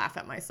now, I laugh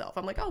at myself.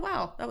 I'm like, oh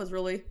wow, that was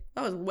way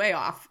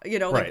off.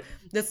 Like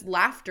this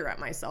laughter at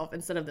myself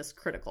instead of this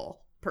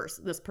critical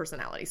this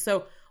personality.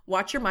 So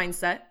watch your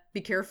mindset.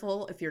 Be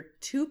careful if you're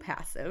too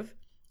passive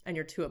and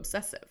you're too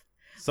obsessive.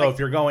 So if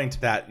you're going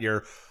to that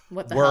your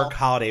work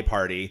holiday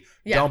party,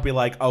 don't be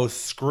like, oh,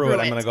 screw it,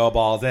 I'm going to go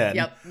balls in.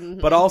 Yep. Mm-hmm.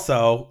 But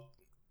also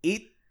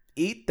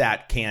eat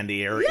that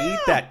candy or eat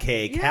that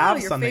cake,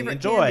 have something,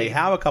 enjoy, candy.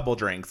 Have a couple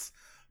drinks,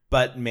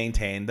 but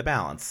maintain the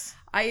balance.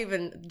 I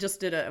even just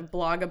did a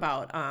blog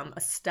about a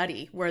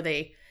study where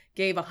they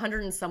gave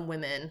 100 and some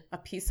women a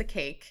piece of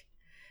cake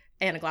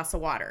and a glass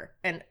of water,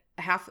 and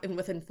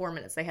within 4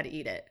 minutes they had to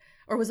eat it.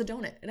 Or was a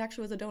donut. It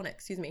actually was a donut,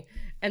 excuse me.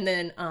 And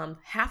then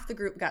half the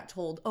group got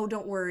told, oh,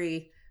 don't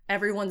worry,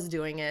 everyone's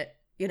doing it.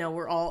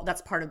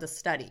 That's part of the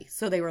study.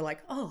 So they were like,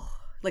 oh,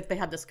 like they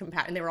had this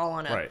and they were all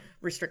on a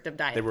restrictive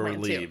diet. They were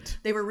relieved.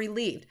 They were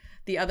relieved.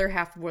 The other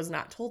half was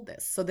not told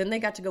this. So then they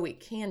got to go eat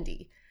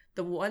candy.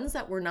 The ones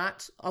that were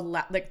not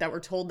allowed, like that were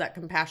told that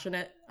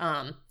compassionate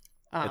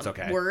it's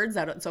okay. words,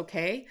 that it's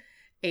okay,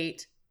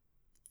 ate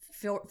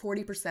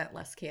 40%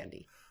 less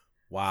candy.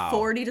 Wow.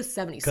 40 to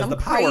 70. Because the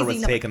power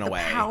was taken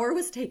away. The power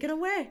was taken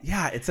away.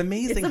 Yeah, it's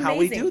amazing how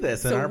we do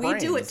this in our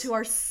brains. So we do it to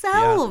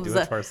ourselves. Yeah, do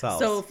it to ourselves.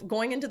 So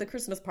going into the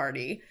Christmas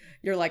party,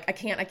 you're like, I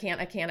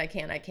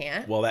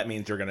can't. Well, that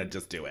means you're going to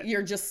just do it.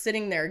 You're just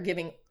sitting there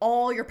giving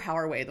all your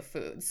power away the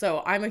food.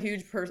 So I'm a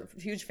huge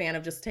fan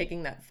of just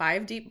taking that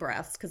 5 deep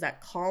breaths because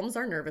that calms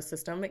our nervous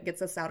system. It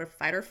gets us out of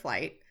fight or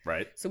flight.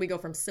 Right. So we go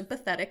from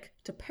sympathetic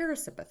to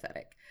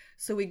parasympathetic.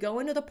 So we go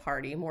into the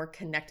party more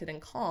connected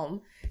and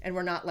calm, and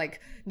we're not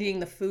like needing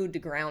the food to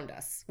ground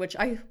us, which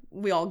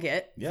we all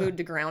get. Yeah. Food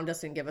to ground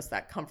us and give us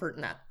that comfort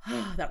and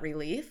that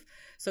relief.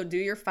 So do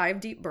your 5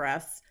 deep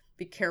breaths.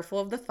 Be careful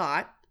of the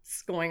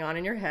thoughts going on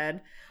in your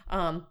head.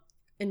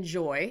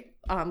 Enjoy.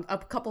 A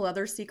couple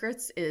other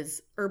secrets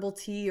is herbal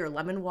tea or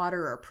lemon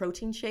water or a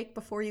protein shake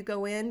before you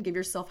go in. Give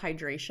yourself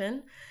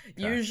hydration.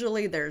 Okay.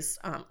 Usually there's,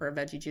 or a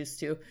veggie juice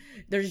too.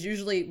 There's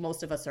usually,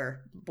 most of us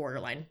are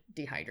borderline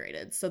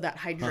dehydrated. So that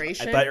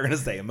hydration. I thought you were going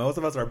to say most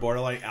of us are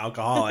borderline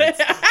alcoholics.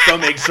 So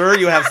make sure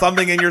you have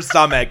something in your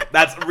stomach.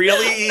 That's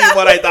really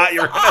what I thought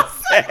you were going to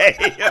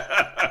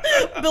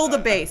say. Build a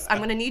base. I'm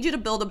going to need you to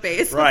build a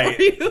base. Right.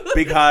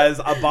 Because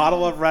a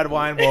bottle of red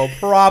wine will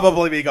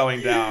probably be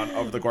going down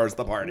over the course of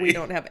the party. We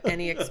don't have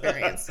any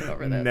experience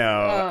over this. No,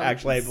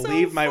 actually, I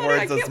believe my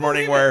words this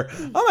morning were,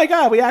 "Oh my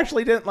God, we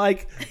actually didn't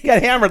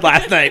get hammered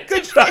last night.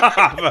 Good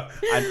job."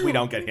 We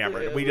don't get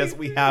hammered.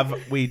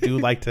 We do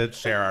like to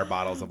share our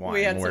bottles of wine.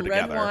 We had when we're some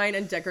red together. wine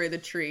and decorated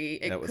the tree.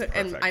 It was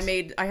perfect.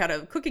 And I had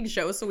a cooking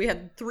show, so we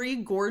had 3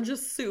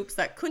 gorgeous soups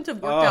that couldn't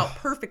have worked out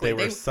perfectly.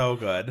 They were so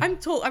good.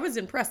 I was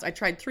impressed. I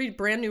tried 3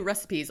 brand new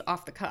recipes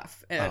off the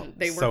cuff, and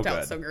they worked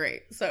out so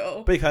great.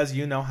 So because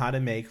you know how to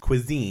make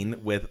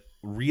cuisine with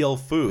real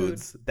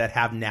foods that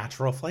have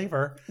natural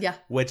flavor. Yeah.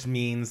 Which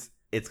means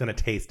it's going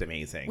to taste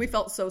amazing. We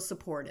felt so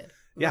supported.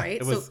 Yeah, right?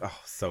 It was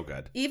so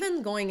good.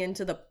 Even going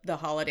into the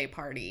holiday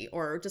party,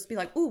 or just be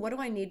like, ooh, what do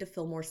I need to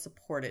feel more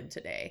supported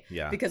today?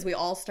 Yeah. Because we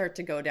all start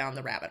to go down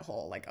the rabbit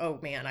hole. Like, oh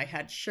man, I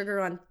had sugar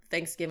on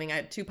Thanksgiving. I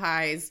had 2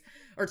 pies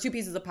or 2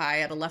 pieces of pie. I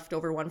had a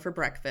leftover one for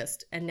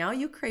breakfast. And now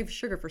you crave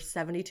sugar for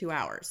 72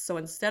 hours. So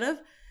instead of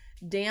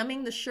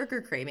damning the sugar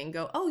craving,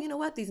 go, oh, you know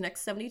what? These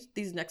next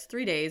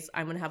 3 days,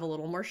 I'm going to have a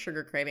little more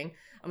sugar craving.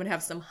 I'm going to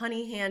have some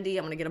honey handy.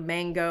 I'm going to get a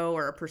mango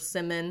or a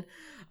persimmon.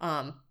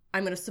 I'm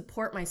going to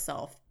support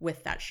myself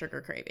with that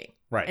sugar craving.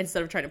 Right.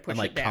 Instead of trying to push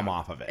it down. Come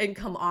off of it. And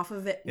come off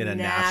of it in a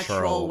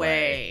natural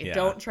way. Yeah.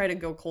 Don't try to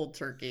go cold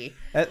turkey.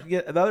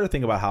 The other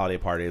thing about holiday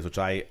parties, which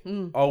I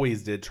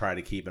always did try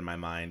to keep in my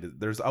mind,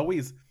 there's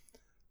always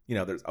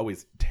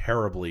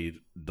terribly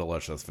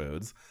delicious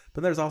foods,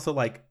 but there's also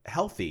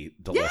healthy,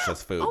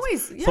 delicious foods.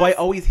 Always, yes. So I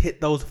always hit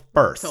those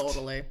first.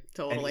 Totally.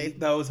 And eat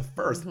those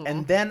first. Mm-hmm.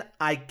 And then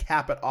I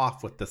cap it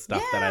off with the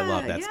stuff that I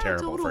love that's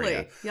terrible for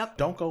you. Yep.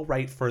 Don't go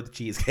right for the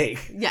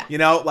cheesecake. Yeah.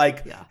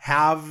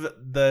 Have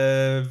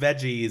the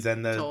veggies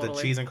and the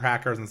cheese and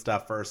crackers and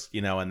stuff first,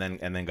 and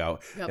then go.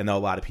 Yep. I know a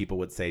lot of people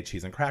would say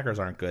cheese and crackers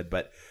aren't good,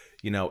 but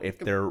if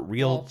they're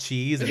real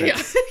cheese and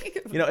it's,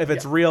 if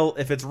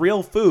it's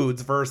real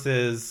foods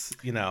versus,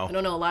 I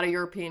don't know. A lot of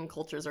European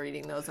cultures are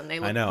eating those and they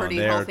look pretty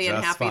they're healthy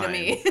and happy fine. to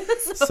me.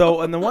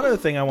 And then one other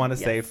thing I want to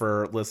say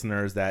for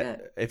listeners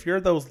that if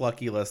you're those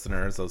lucky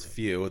listeners, those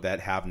few that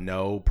have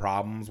no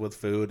problems with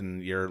food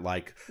and you're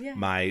like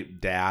my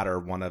dad or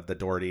one of the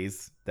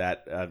Dohertys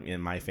that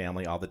in my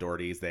family, all the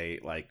Dohertys, they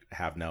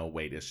have no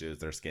weight issues.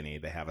 They're skinny.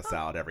 They have a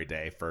salad every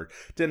day for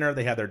dinner.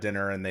 They have their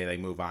dinner and they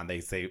move on.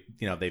 They say,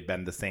 they've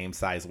been the same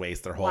size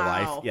waist their whole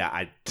life. Yeah,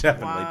 I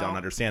definitely don't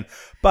understand.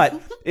 But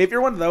if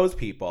you're one of those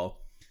people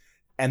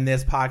and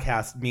this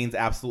podcast means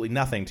absolutely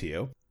nothing to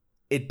you,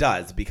 it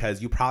does,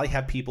 because you probably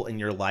have people in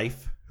your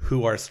life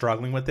who are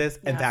struggling with this.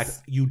 In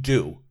fact, you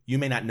do. You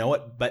may not know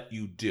it, but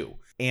you do.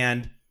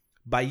 And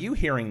by you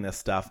hearing this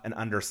stuff and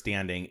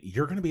understanding,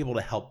 you're going to be able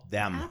to help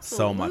them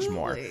so much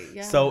more.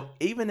 Yeah. So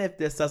even if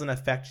this doesn't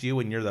affect you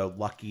and you're the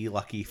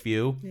lucky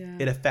few,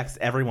 it affects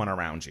everyone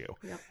around you.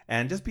 Yep.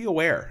 And just be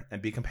aware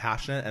and be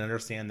compassionate and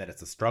understand that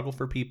it's a struggle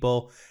for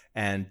people.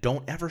 And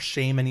don't ever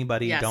shame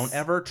anybody. Yes. Don't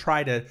ever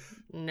try to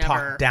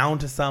talk down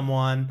to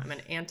someone. I'm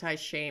an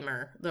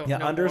anti-shamer.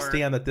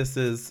 Understand that this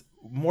is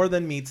more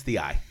than meets the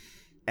eye.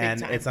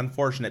 And it's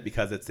unfortunate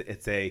because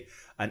it's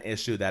an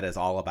issue that is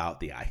all about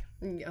the eye.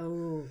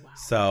 Oh, wow.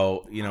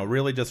 So,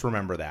 really just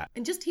remember that.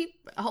 And just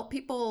help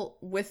people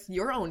with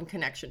your own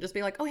connection. Just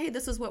be like, oh, hey,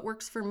 this is what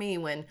works for me.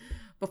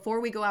 Before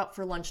we go out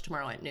for lunch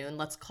tomorrow at noon,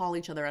 let's call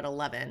each other at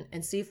 11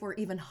 and see if we're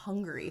even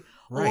hungry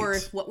or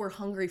if what we're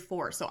hungry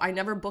for. So I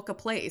never book a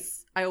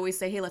place. I always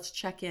say, hey, let's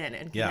check in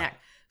and connect.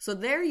 So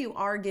there you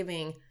are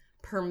giving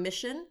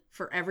permission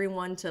for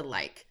everyone to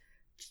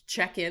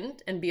check in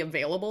and be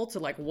available to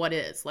like what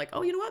is like,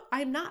 oh, you know what,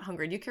 I'm not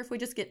hungry, do you care if we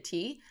just get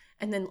tea?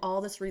 And then all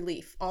this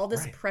relief, all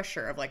this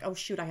pressure of like, oh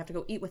shoot, I have to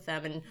go eat with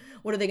them, and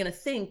what are they gonna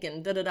think,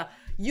 and da-da-da.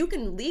 You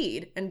can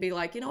lead and be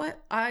like, you know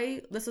what,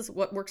 this is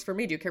what works for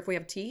me, do you care if we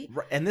have tea?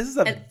 And this is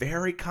a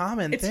very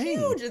common thing.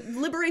 It's huge. It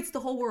liberates the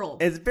whole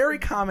world. It's very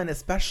common,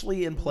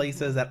 especially in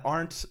places that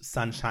aren't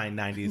sunshine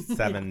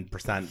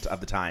 97% of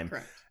the time.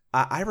 Correct.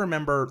 I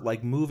remember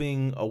like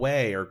moving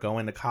away or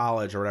going to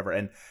college or whatever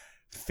and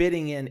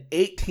fitting in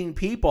 18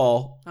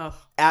 people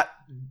at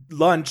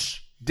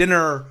lunch,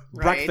 dinner,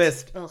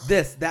 breakfast,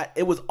 this, that.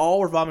 It was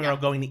all revolving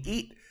around going to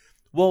eat.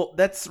 Well,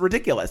 that's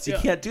ridiculous. You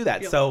can't do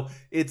that. So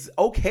it's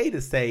okay to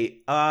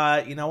say,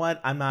 you know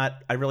what?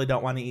 I really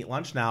don't want to eat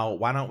lunch now.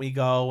 Why don't we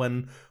go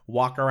and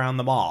walk around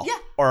the mall? Yeah.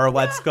 Or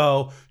let's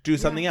go do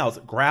something else.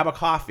 Grab a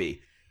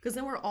coffee. Because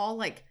then we're all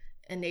like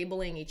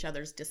enabling each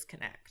other's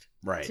disconnect.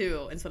 Right.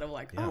 Too. Instead of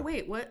like, oh,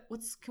 wait,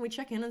 can we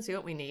check in and see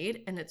what we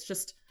need? And it's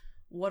just,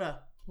 what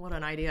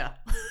an idea.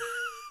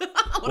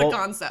 What a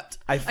concept.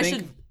 I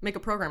should make a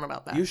program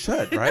about that. You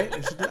should, right?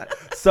 You should do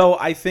that. So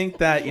I think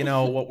that,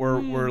 what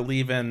we're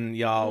leaving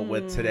y'all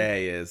with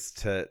today is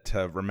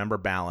to remember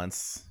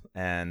balance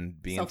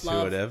and be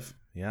intuitive.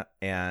 Yeah.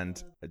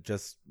 And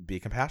just be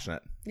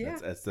compassionate. Yeah.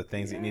 It's the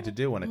things that you need to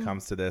do when it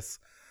comes to this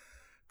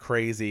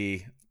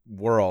crazy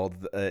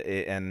world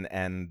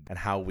and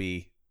how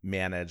we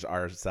manage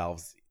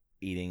ourselves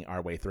eating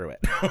our way through it.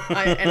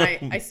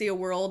 I see a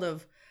world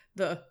of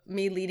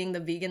me leading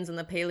the vegans and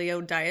the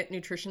paleo diet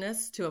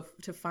nutritionists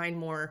to find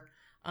more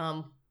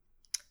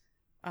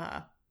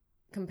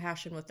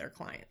compassion with their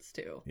clients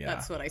too. Yeah,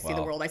 that's what I see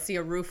the world. I see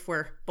a roof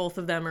where both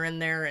of them are in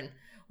there and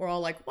we're all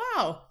like,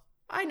 wow,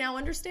 I now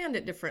understand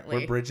it differently.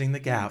 We're bridging the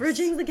gaps.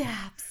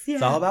 Yeah.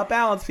 It's all about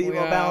balance, people.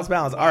 Yeah.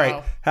 Balance. All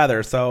right,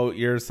 Heather, so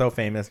you're so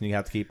famous and you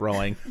have to keep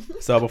rolling.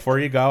 So before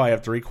you go, I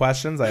have 3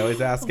 questions I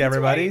always ask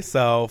everybody. Right.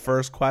 So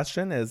first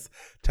question is,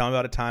 tell me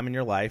about a time in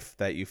your life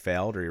that you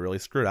failed or you really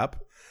screwed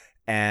up.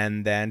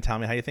 And then tell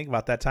me how you think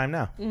about that time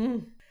now.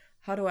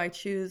 How do I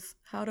choose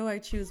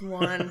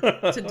one?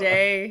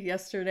 Today,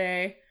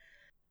 yesterday?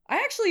 I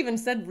actually even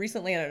said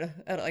recently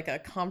at like a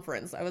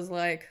conference, I was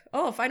like,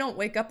 oh, if I don't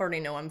wake up already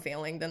know I'm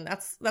failing, then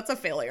that's a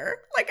failure.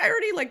 Like I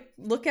already like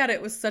look at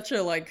it with such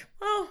a like,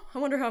 oh, I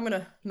wonder how I'm going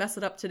to mess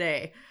it up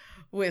today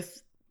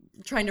with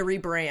trying to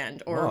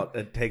rebrand. Or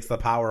it takes the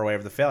power away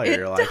of the failure.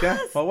 You're like, yeah,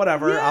 well,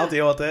 whatever, I'll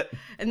deal with it.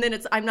 And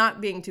then I'm not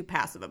being too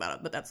passive about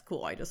it, but that's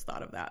cool. I just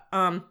thought of that.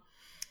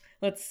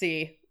 Let's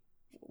see.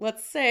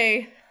 Let's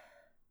say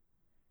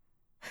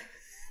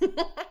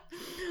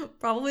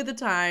probably the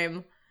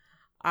time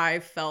I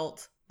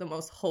felt the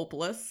most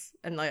hopeless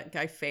and like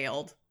I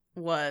failed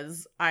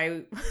was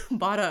I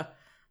bought a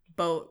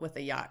boat with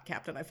a yacht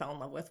captain I fell in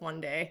love with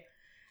one day.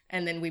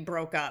 And then we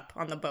broke up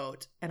on the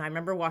boat. And I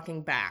remember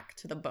walking back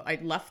to the boat. I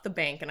left the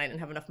bank and I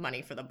didn't have enough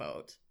money for the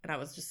boat. And I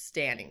was just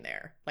standing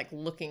there, like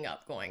looking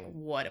up, going,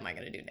 what am I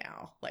going to do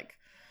now? Like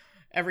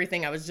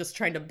everything I was just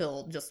trying to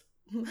build just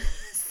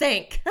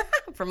sank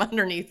from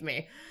underneath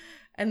me.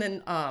 And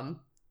then I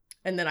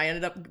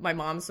ended up, my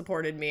mom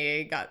supported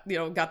me, got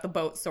the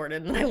boat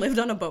sorted, and I lived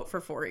on a boat for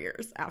 4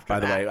 years after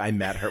that. By the way,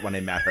 when I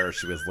met her,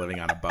 she was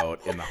living on a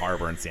boat in the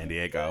harbor in San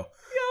Diego,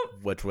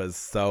 which was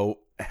so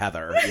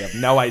Heather. You have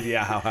no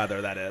idea how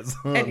Heather that is.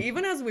 And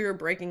even as we were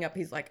breaking up,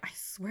 he's like, I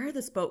swear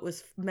this boat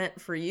was meant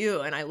for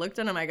you. And I looked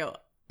at him, I go,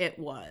 it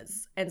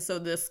was. And so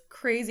this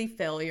crazy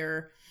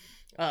failure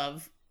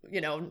of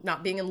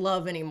not being in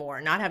love anymore,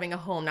 not having a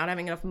home, not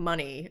having enough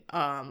money,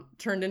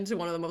 turned into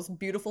one of the most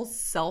beautiful,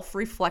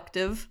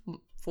 self-reflective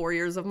 4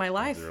 years of my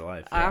life. Your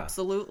life, yeah.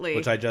 Absolutely.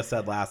 Which I just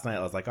said last night.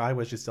 I was like, oh, I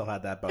wish you still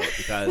had that boat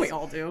because we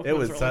all do. It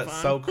was really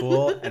so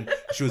cool. And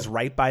she was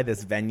right by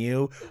this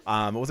venue.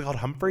 What was it called?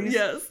 Humphreys?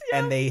 Yes.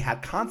 And they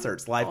had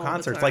concerts, live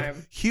concerts, like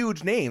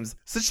huge names.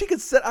 So she could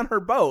sit on her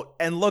boat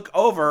and look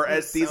over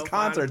at these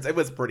concerts. Fun. It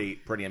was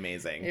pretty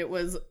amazing. It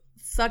was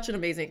such an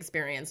amazing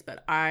experience,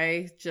 but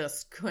I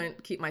just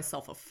couldn't keep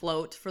myself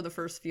afloat for the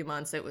first few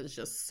months. It was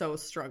just so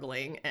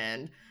struggling,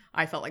 and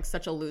I felt like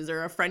such a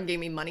loser. A friend gave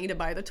me money to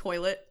buy the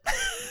toilet for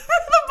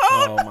the boat.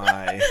 Oh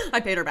my!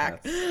 I paid her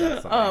back.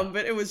 That's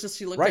but it was just,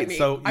 she looked at me.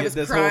 So I was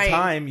this crying. Whole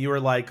time you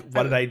were like,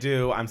 "What did I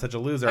do? I'm such a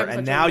loser."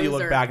 And now you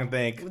look back and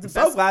think, "I'm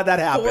so glad that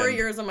happened." 4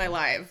 years of my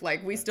life,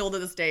 like we still to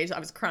this day. I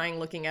was crying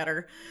looking at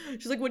her.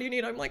 She's like, "What do you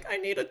need?" I'm like, "I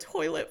need a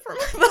toilet for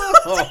my boat."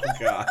 Oh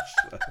gosh!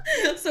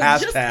 So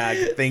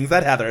hashtag things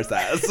that Heather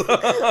says.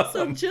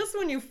 So just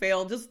when you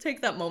fail, just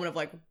take that moment of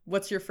like,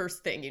 what's your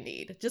first thing you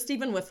need? Just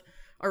even with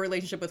our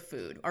relationship with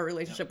food, our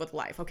relationship with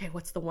life. Okay,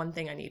 what's the one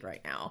thing I need right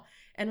now?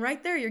 And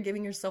right there, you're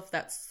giving yourself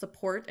that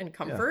support and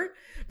comfort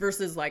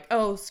versus like,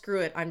 oh,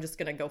 screw it, I'm just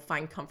going to go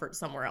find comfort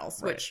somewhere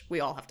else, which we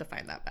all have to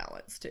find that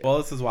balance too. Well,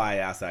 this is why I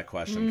asked that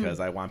question, because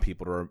I want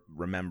people to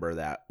remember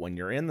that when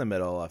you're in the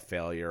middle of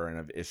failure and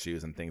of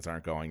issues and things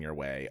aren't going your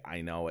way, I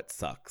know it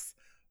sucks.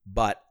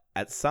 But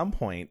at some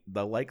point,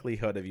 the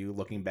likelihood of you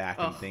looking back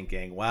and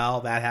thinking,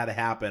 well, that had to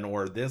happen,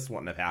 or this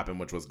wouldn't have happened,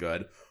 which was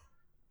good,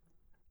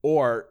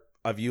 or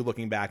of you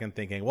looking back and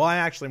thinking, well, I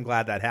actually am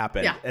glad that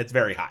happened. Yeah. It's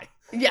very high.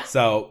 Yeah.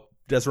 So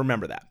just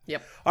remember that.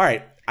 Yep. All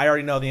right. I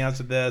already know the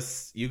answer to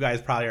this. You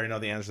guys probably already know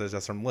the answer to this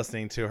just from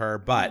listening to her.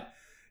 But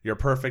your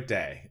perfect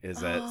day,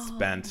 is it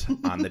spent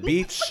on the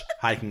beach,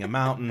 hiking a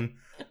mountain,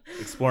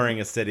 exploring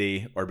a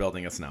city, or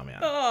building a snowman?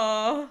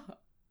 Oh.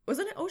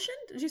 Wasn't it ocean?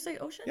 Did you say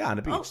ocean? Yeah, on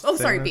the beach. Oh,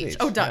 sorry, beach.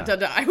 Oh, duh.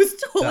 I was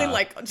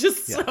totally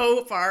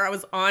so far.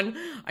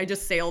 I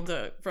just sailed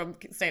from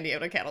San Diego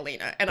to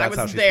Catalina, and That's I was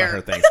how she there.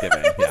 spent her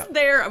Thanksgiving. I was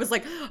there. I was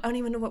like, I don't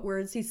even know what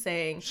words he's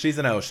saying. She's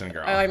an ocean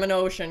girl. I'm an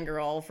ocean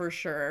girl for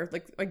sure.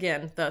 Like,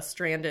 again, the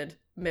stranded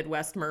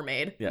Midwest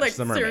mermaid. Yeah, like, she's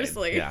a mermaid.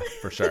 Seriously. Yeah,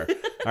 for sure. All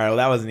right, well,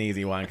 that was an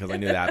easy one because I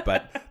knew that.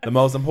 But the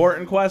most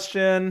important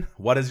question,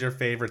 what is your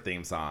favorite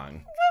theme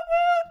song?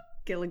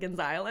 Gilligan's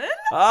Island.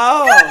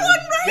 Oh, Good one,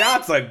 right?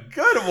 That's a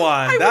good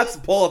one. That's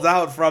pulled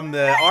out from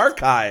the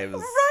archives.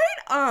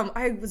 Right?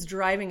 I was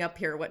driving up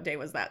here. What day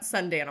was that?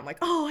 Sunday. And I'm like,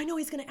 oh, I know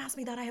he's going to ask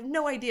me that. I have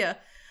no idea.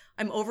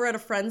 I'm over at a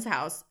friend's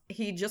house.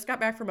 He just got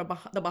back from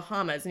the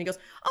Bahamas. And he goes,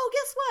 oh,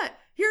 guess what?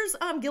 Here's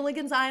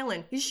Gilligan's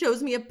Island. He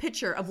shows me a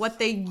picture of what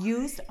they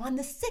used on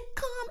the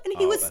sitcom. And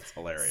he that's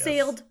hilarious.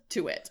 sailed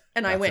to it.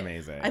 And That's I went,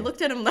 amazing. I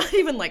looked at him, not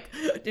even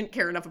didn't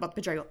care enough about the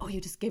picture. I go, oh,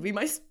 you just gave me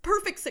my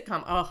perfect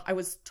sitcom. Oh, I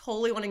was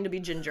totally wanting to be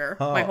Ginger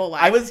my whole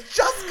life. I was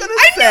just going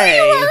to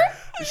say,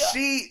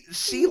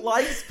 she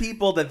likes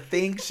people to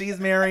think she's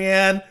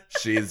Marianne.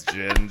 She's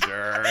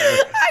Ginger.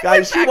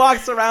 Guys, she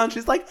walks around.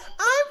 She's like,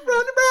 I'm from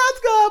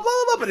Nebraska, blah,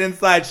 blah, blah. But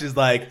inside, she's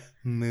like,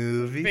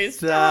 movie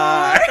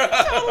star.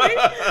 Totally.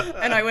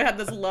 And I had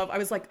this love. I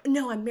was like,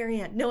 no, I'm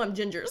Marianne. No, I'm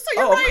Ginger. So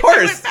you're right. Of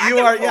course. You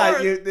are.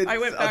 Forth. Yeah. I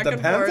went back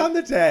and forth. Depends on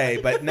the day.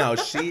 But no,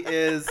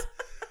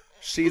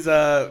 she's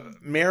a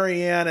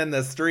Marianne in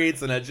the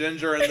streets and a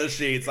Ginger in the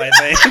sheets, I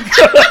think.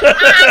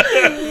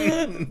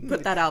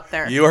 Put that out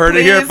there. You heard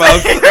it here,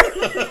 folks.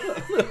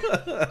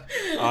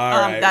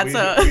 All right. That's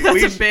a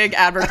big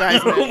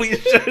advertisement. we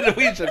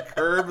should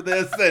curb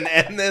this and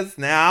end this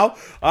now.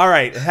 All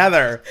right,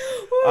 Heather.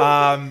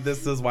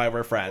 This is why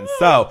we're friends.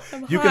 So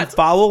you can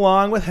follow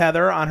along with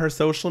Heather on her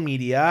social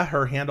media.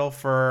 Her handle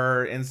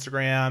for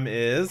Instagram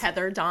is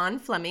Heather Dawn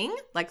Fleming,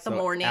 like the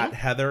morning. At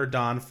Heather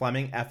Dawn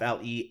Fleming,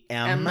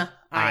 FLEMING.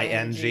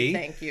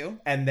 Thank you.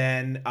 And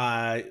then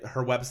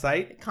her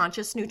website,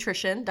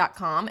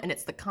 ConsciousNutrition.com, and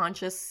it's the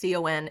Conscious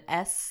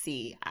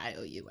CONSCIOUS.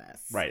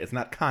 Right, it's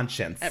not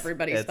conscience.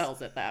 Everybody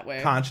spells it that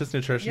way.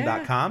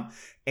 ConsciousNutrition.com.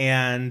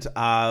 And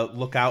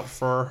look out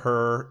for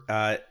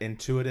her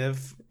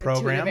intuitive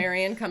program.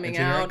 Intuitivarian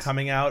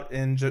coming out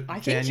in I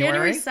think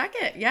January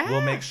 2nd. Yeah.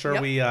 We'll make sure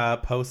we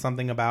post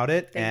something about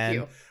it. Thank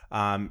you.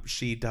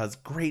 She does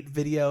great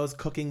videos,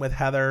 Cooking with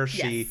Heather.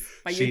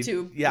 My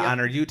YouTube. Yeah, on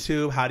her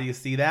YouTube. How do you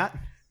see that?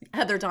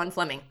 Heather Dawn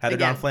Fleming. Heather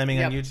Dawn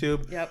Fleming on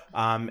YouTube. Yep.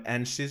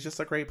 And she's just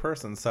a great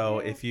person. So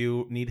if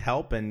you need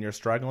help and you're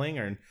struggling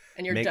and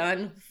you're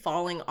done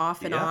falling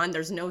off and on,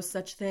 there's no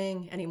such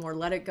thing anymore.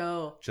 Let it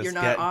go. Just you're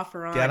not off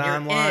or on. Get you're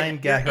online,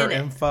 get her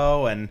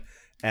info, and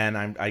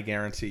I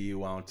guarantee you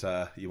won't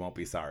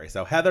be sorry.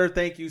 So Heather,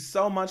 thank you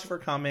so much for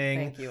coming.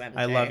 Thank you, MJ.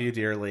 I love you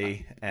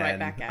dearly, and right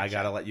back at I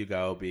gotta let you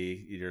go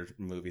be your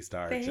movie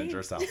star, Thanks.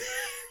 Ginger self.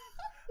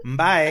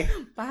 Bye.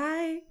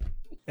 Bye.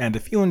 And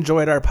if you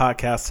enjoyed our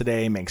podcast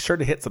today, make sure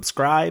to hit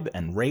subscribe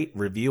and rate,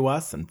 review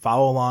us, and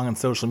follow along on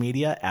social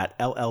media at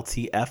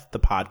LLTF the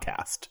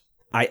podcast.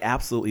 I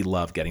absolutely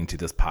love getting to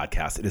this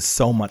podcast. It is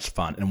so much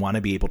fun and want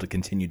to be able to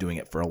continue doing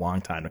it for a long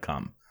time to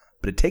come.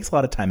 But it takes a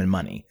lot of time and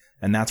money,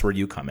 and that's where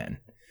you come in.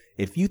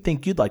 If you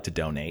think you'd like to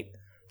donate,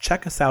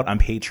 check us out on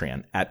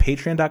Patreon at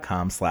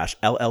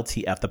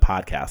patreon.com/LLTF the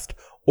podcast,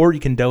 or you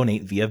can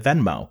donate via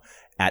Venmo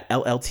at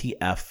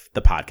LLTF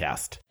the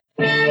podcast.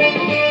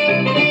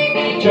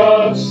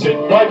 Just sit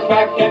right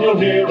back and you'll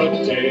hear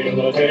a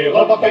tale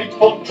of a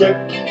fateful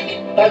trip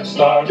that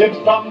started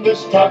from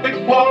this tropic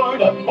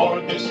port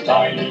aboard this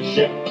tiny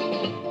ship.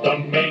 The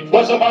mate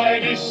was a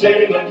mighty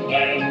sailing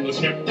man, the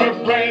skipper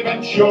brave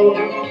and sure.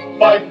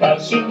 5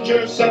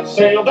 passengers set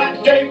sail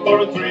that day for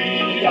a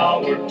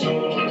 3-hour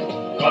tour.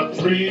 A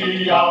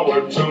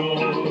 3-hour tour.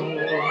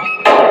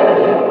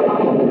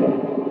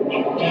 The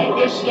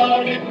weather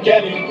started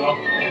getting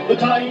rough, the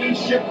tiny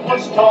ship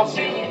was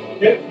tossing.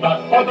 If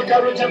not for the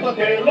courage of the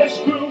fearless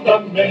crew, the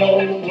minnow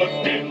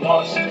would be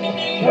lost.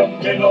 The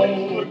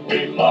minnow would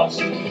be lost.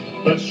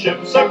 The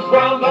ship's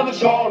aground on the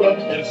shore of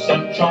this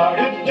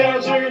uncharted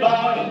desert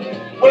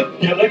island,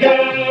 with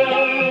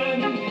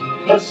Gilligan,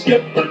 the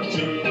skipper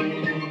too,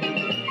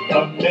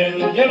 the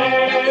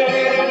millionaire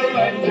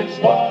and his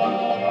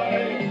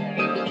wife,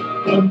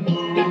 the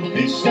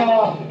movie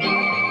star,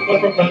 the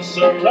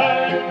professor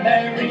and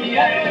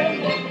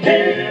Marianne,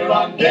 here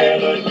on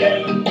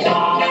Gilligan's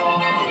Island.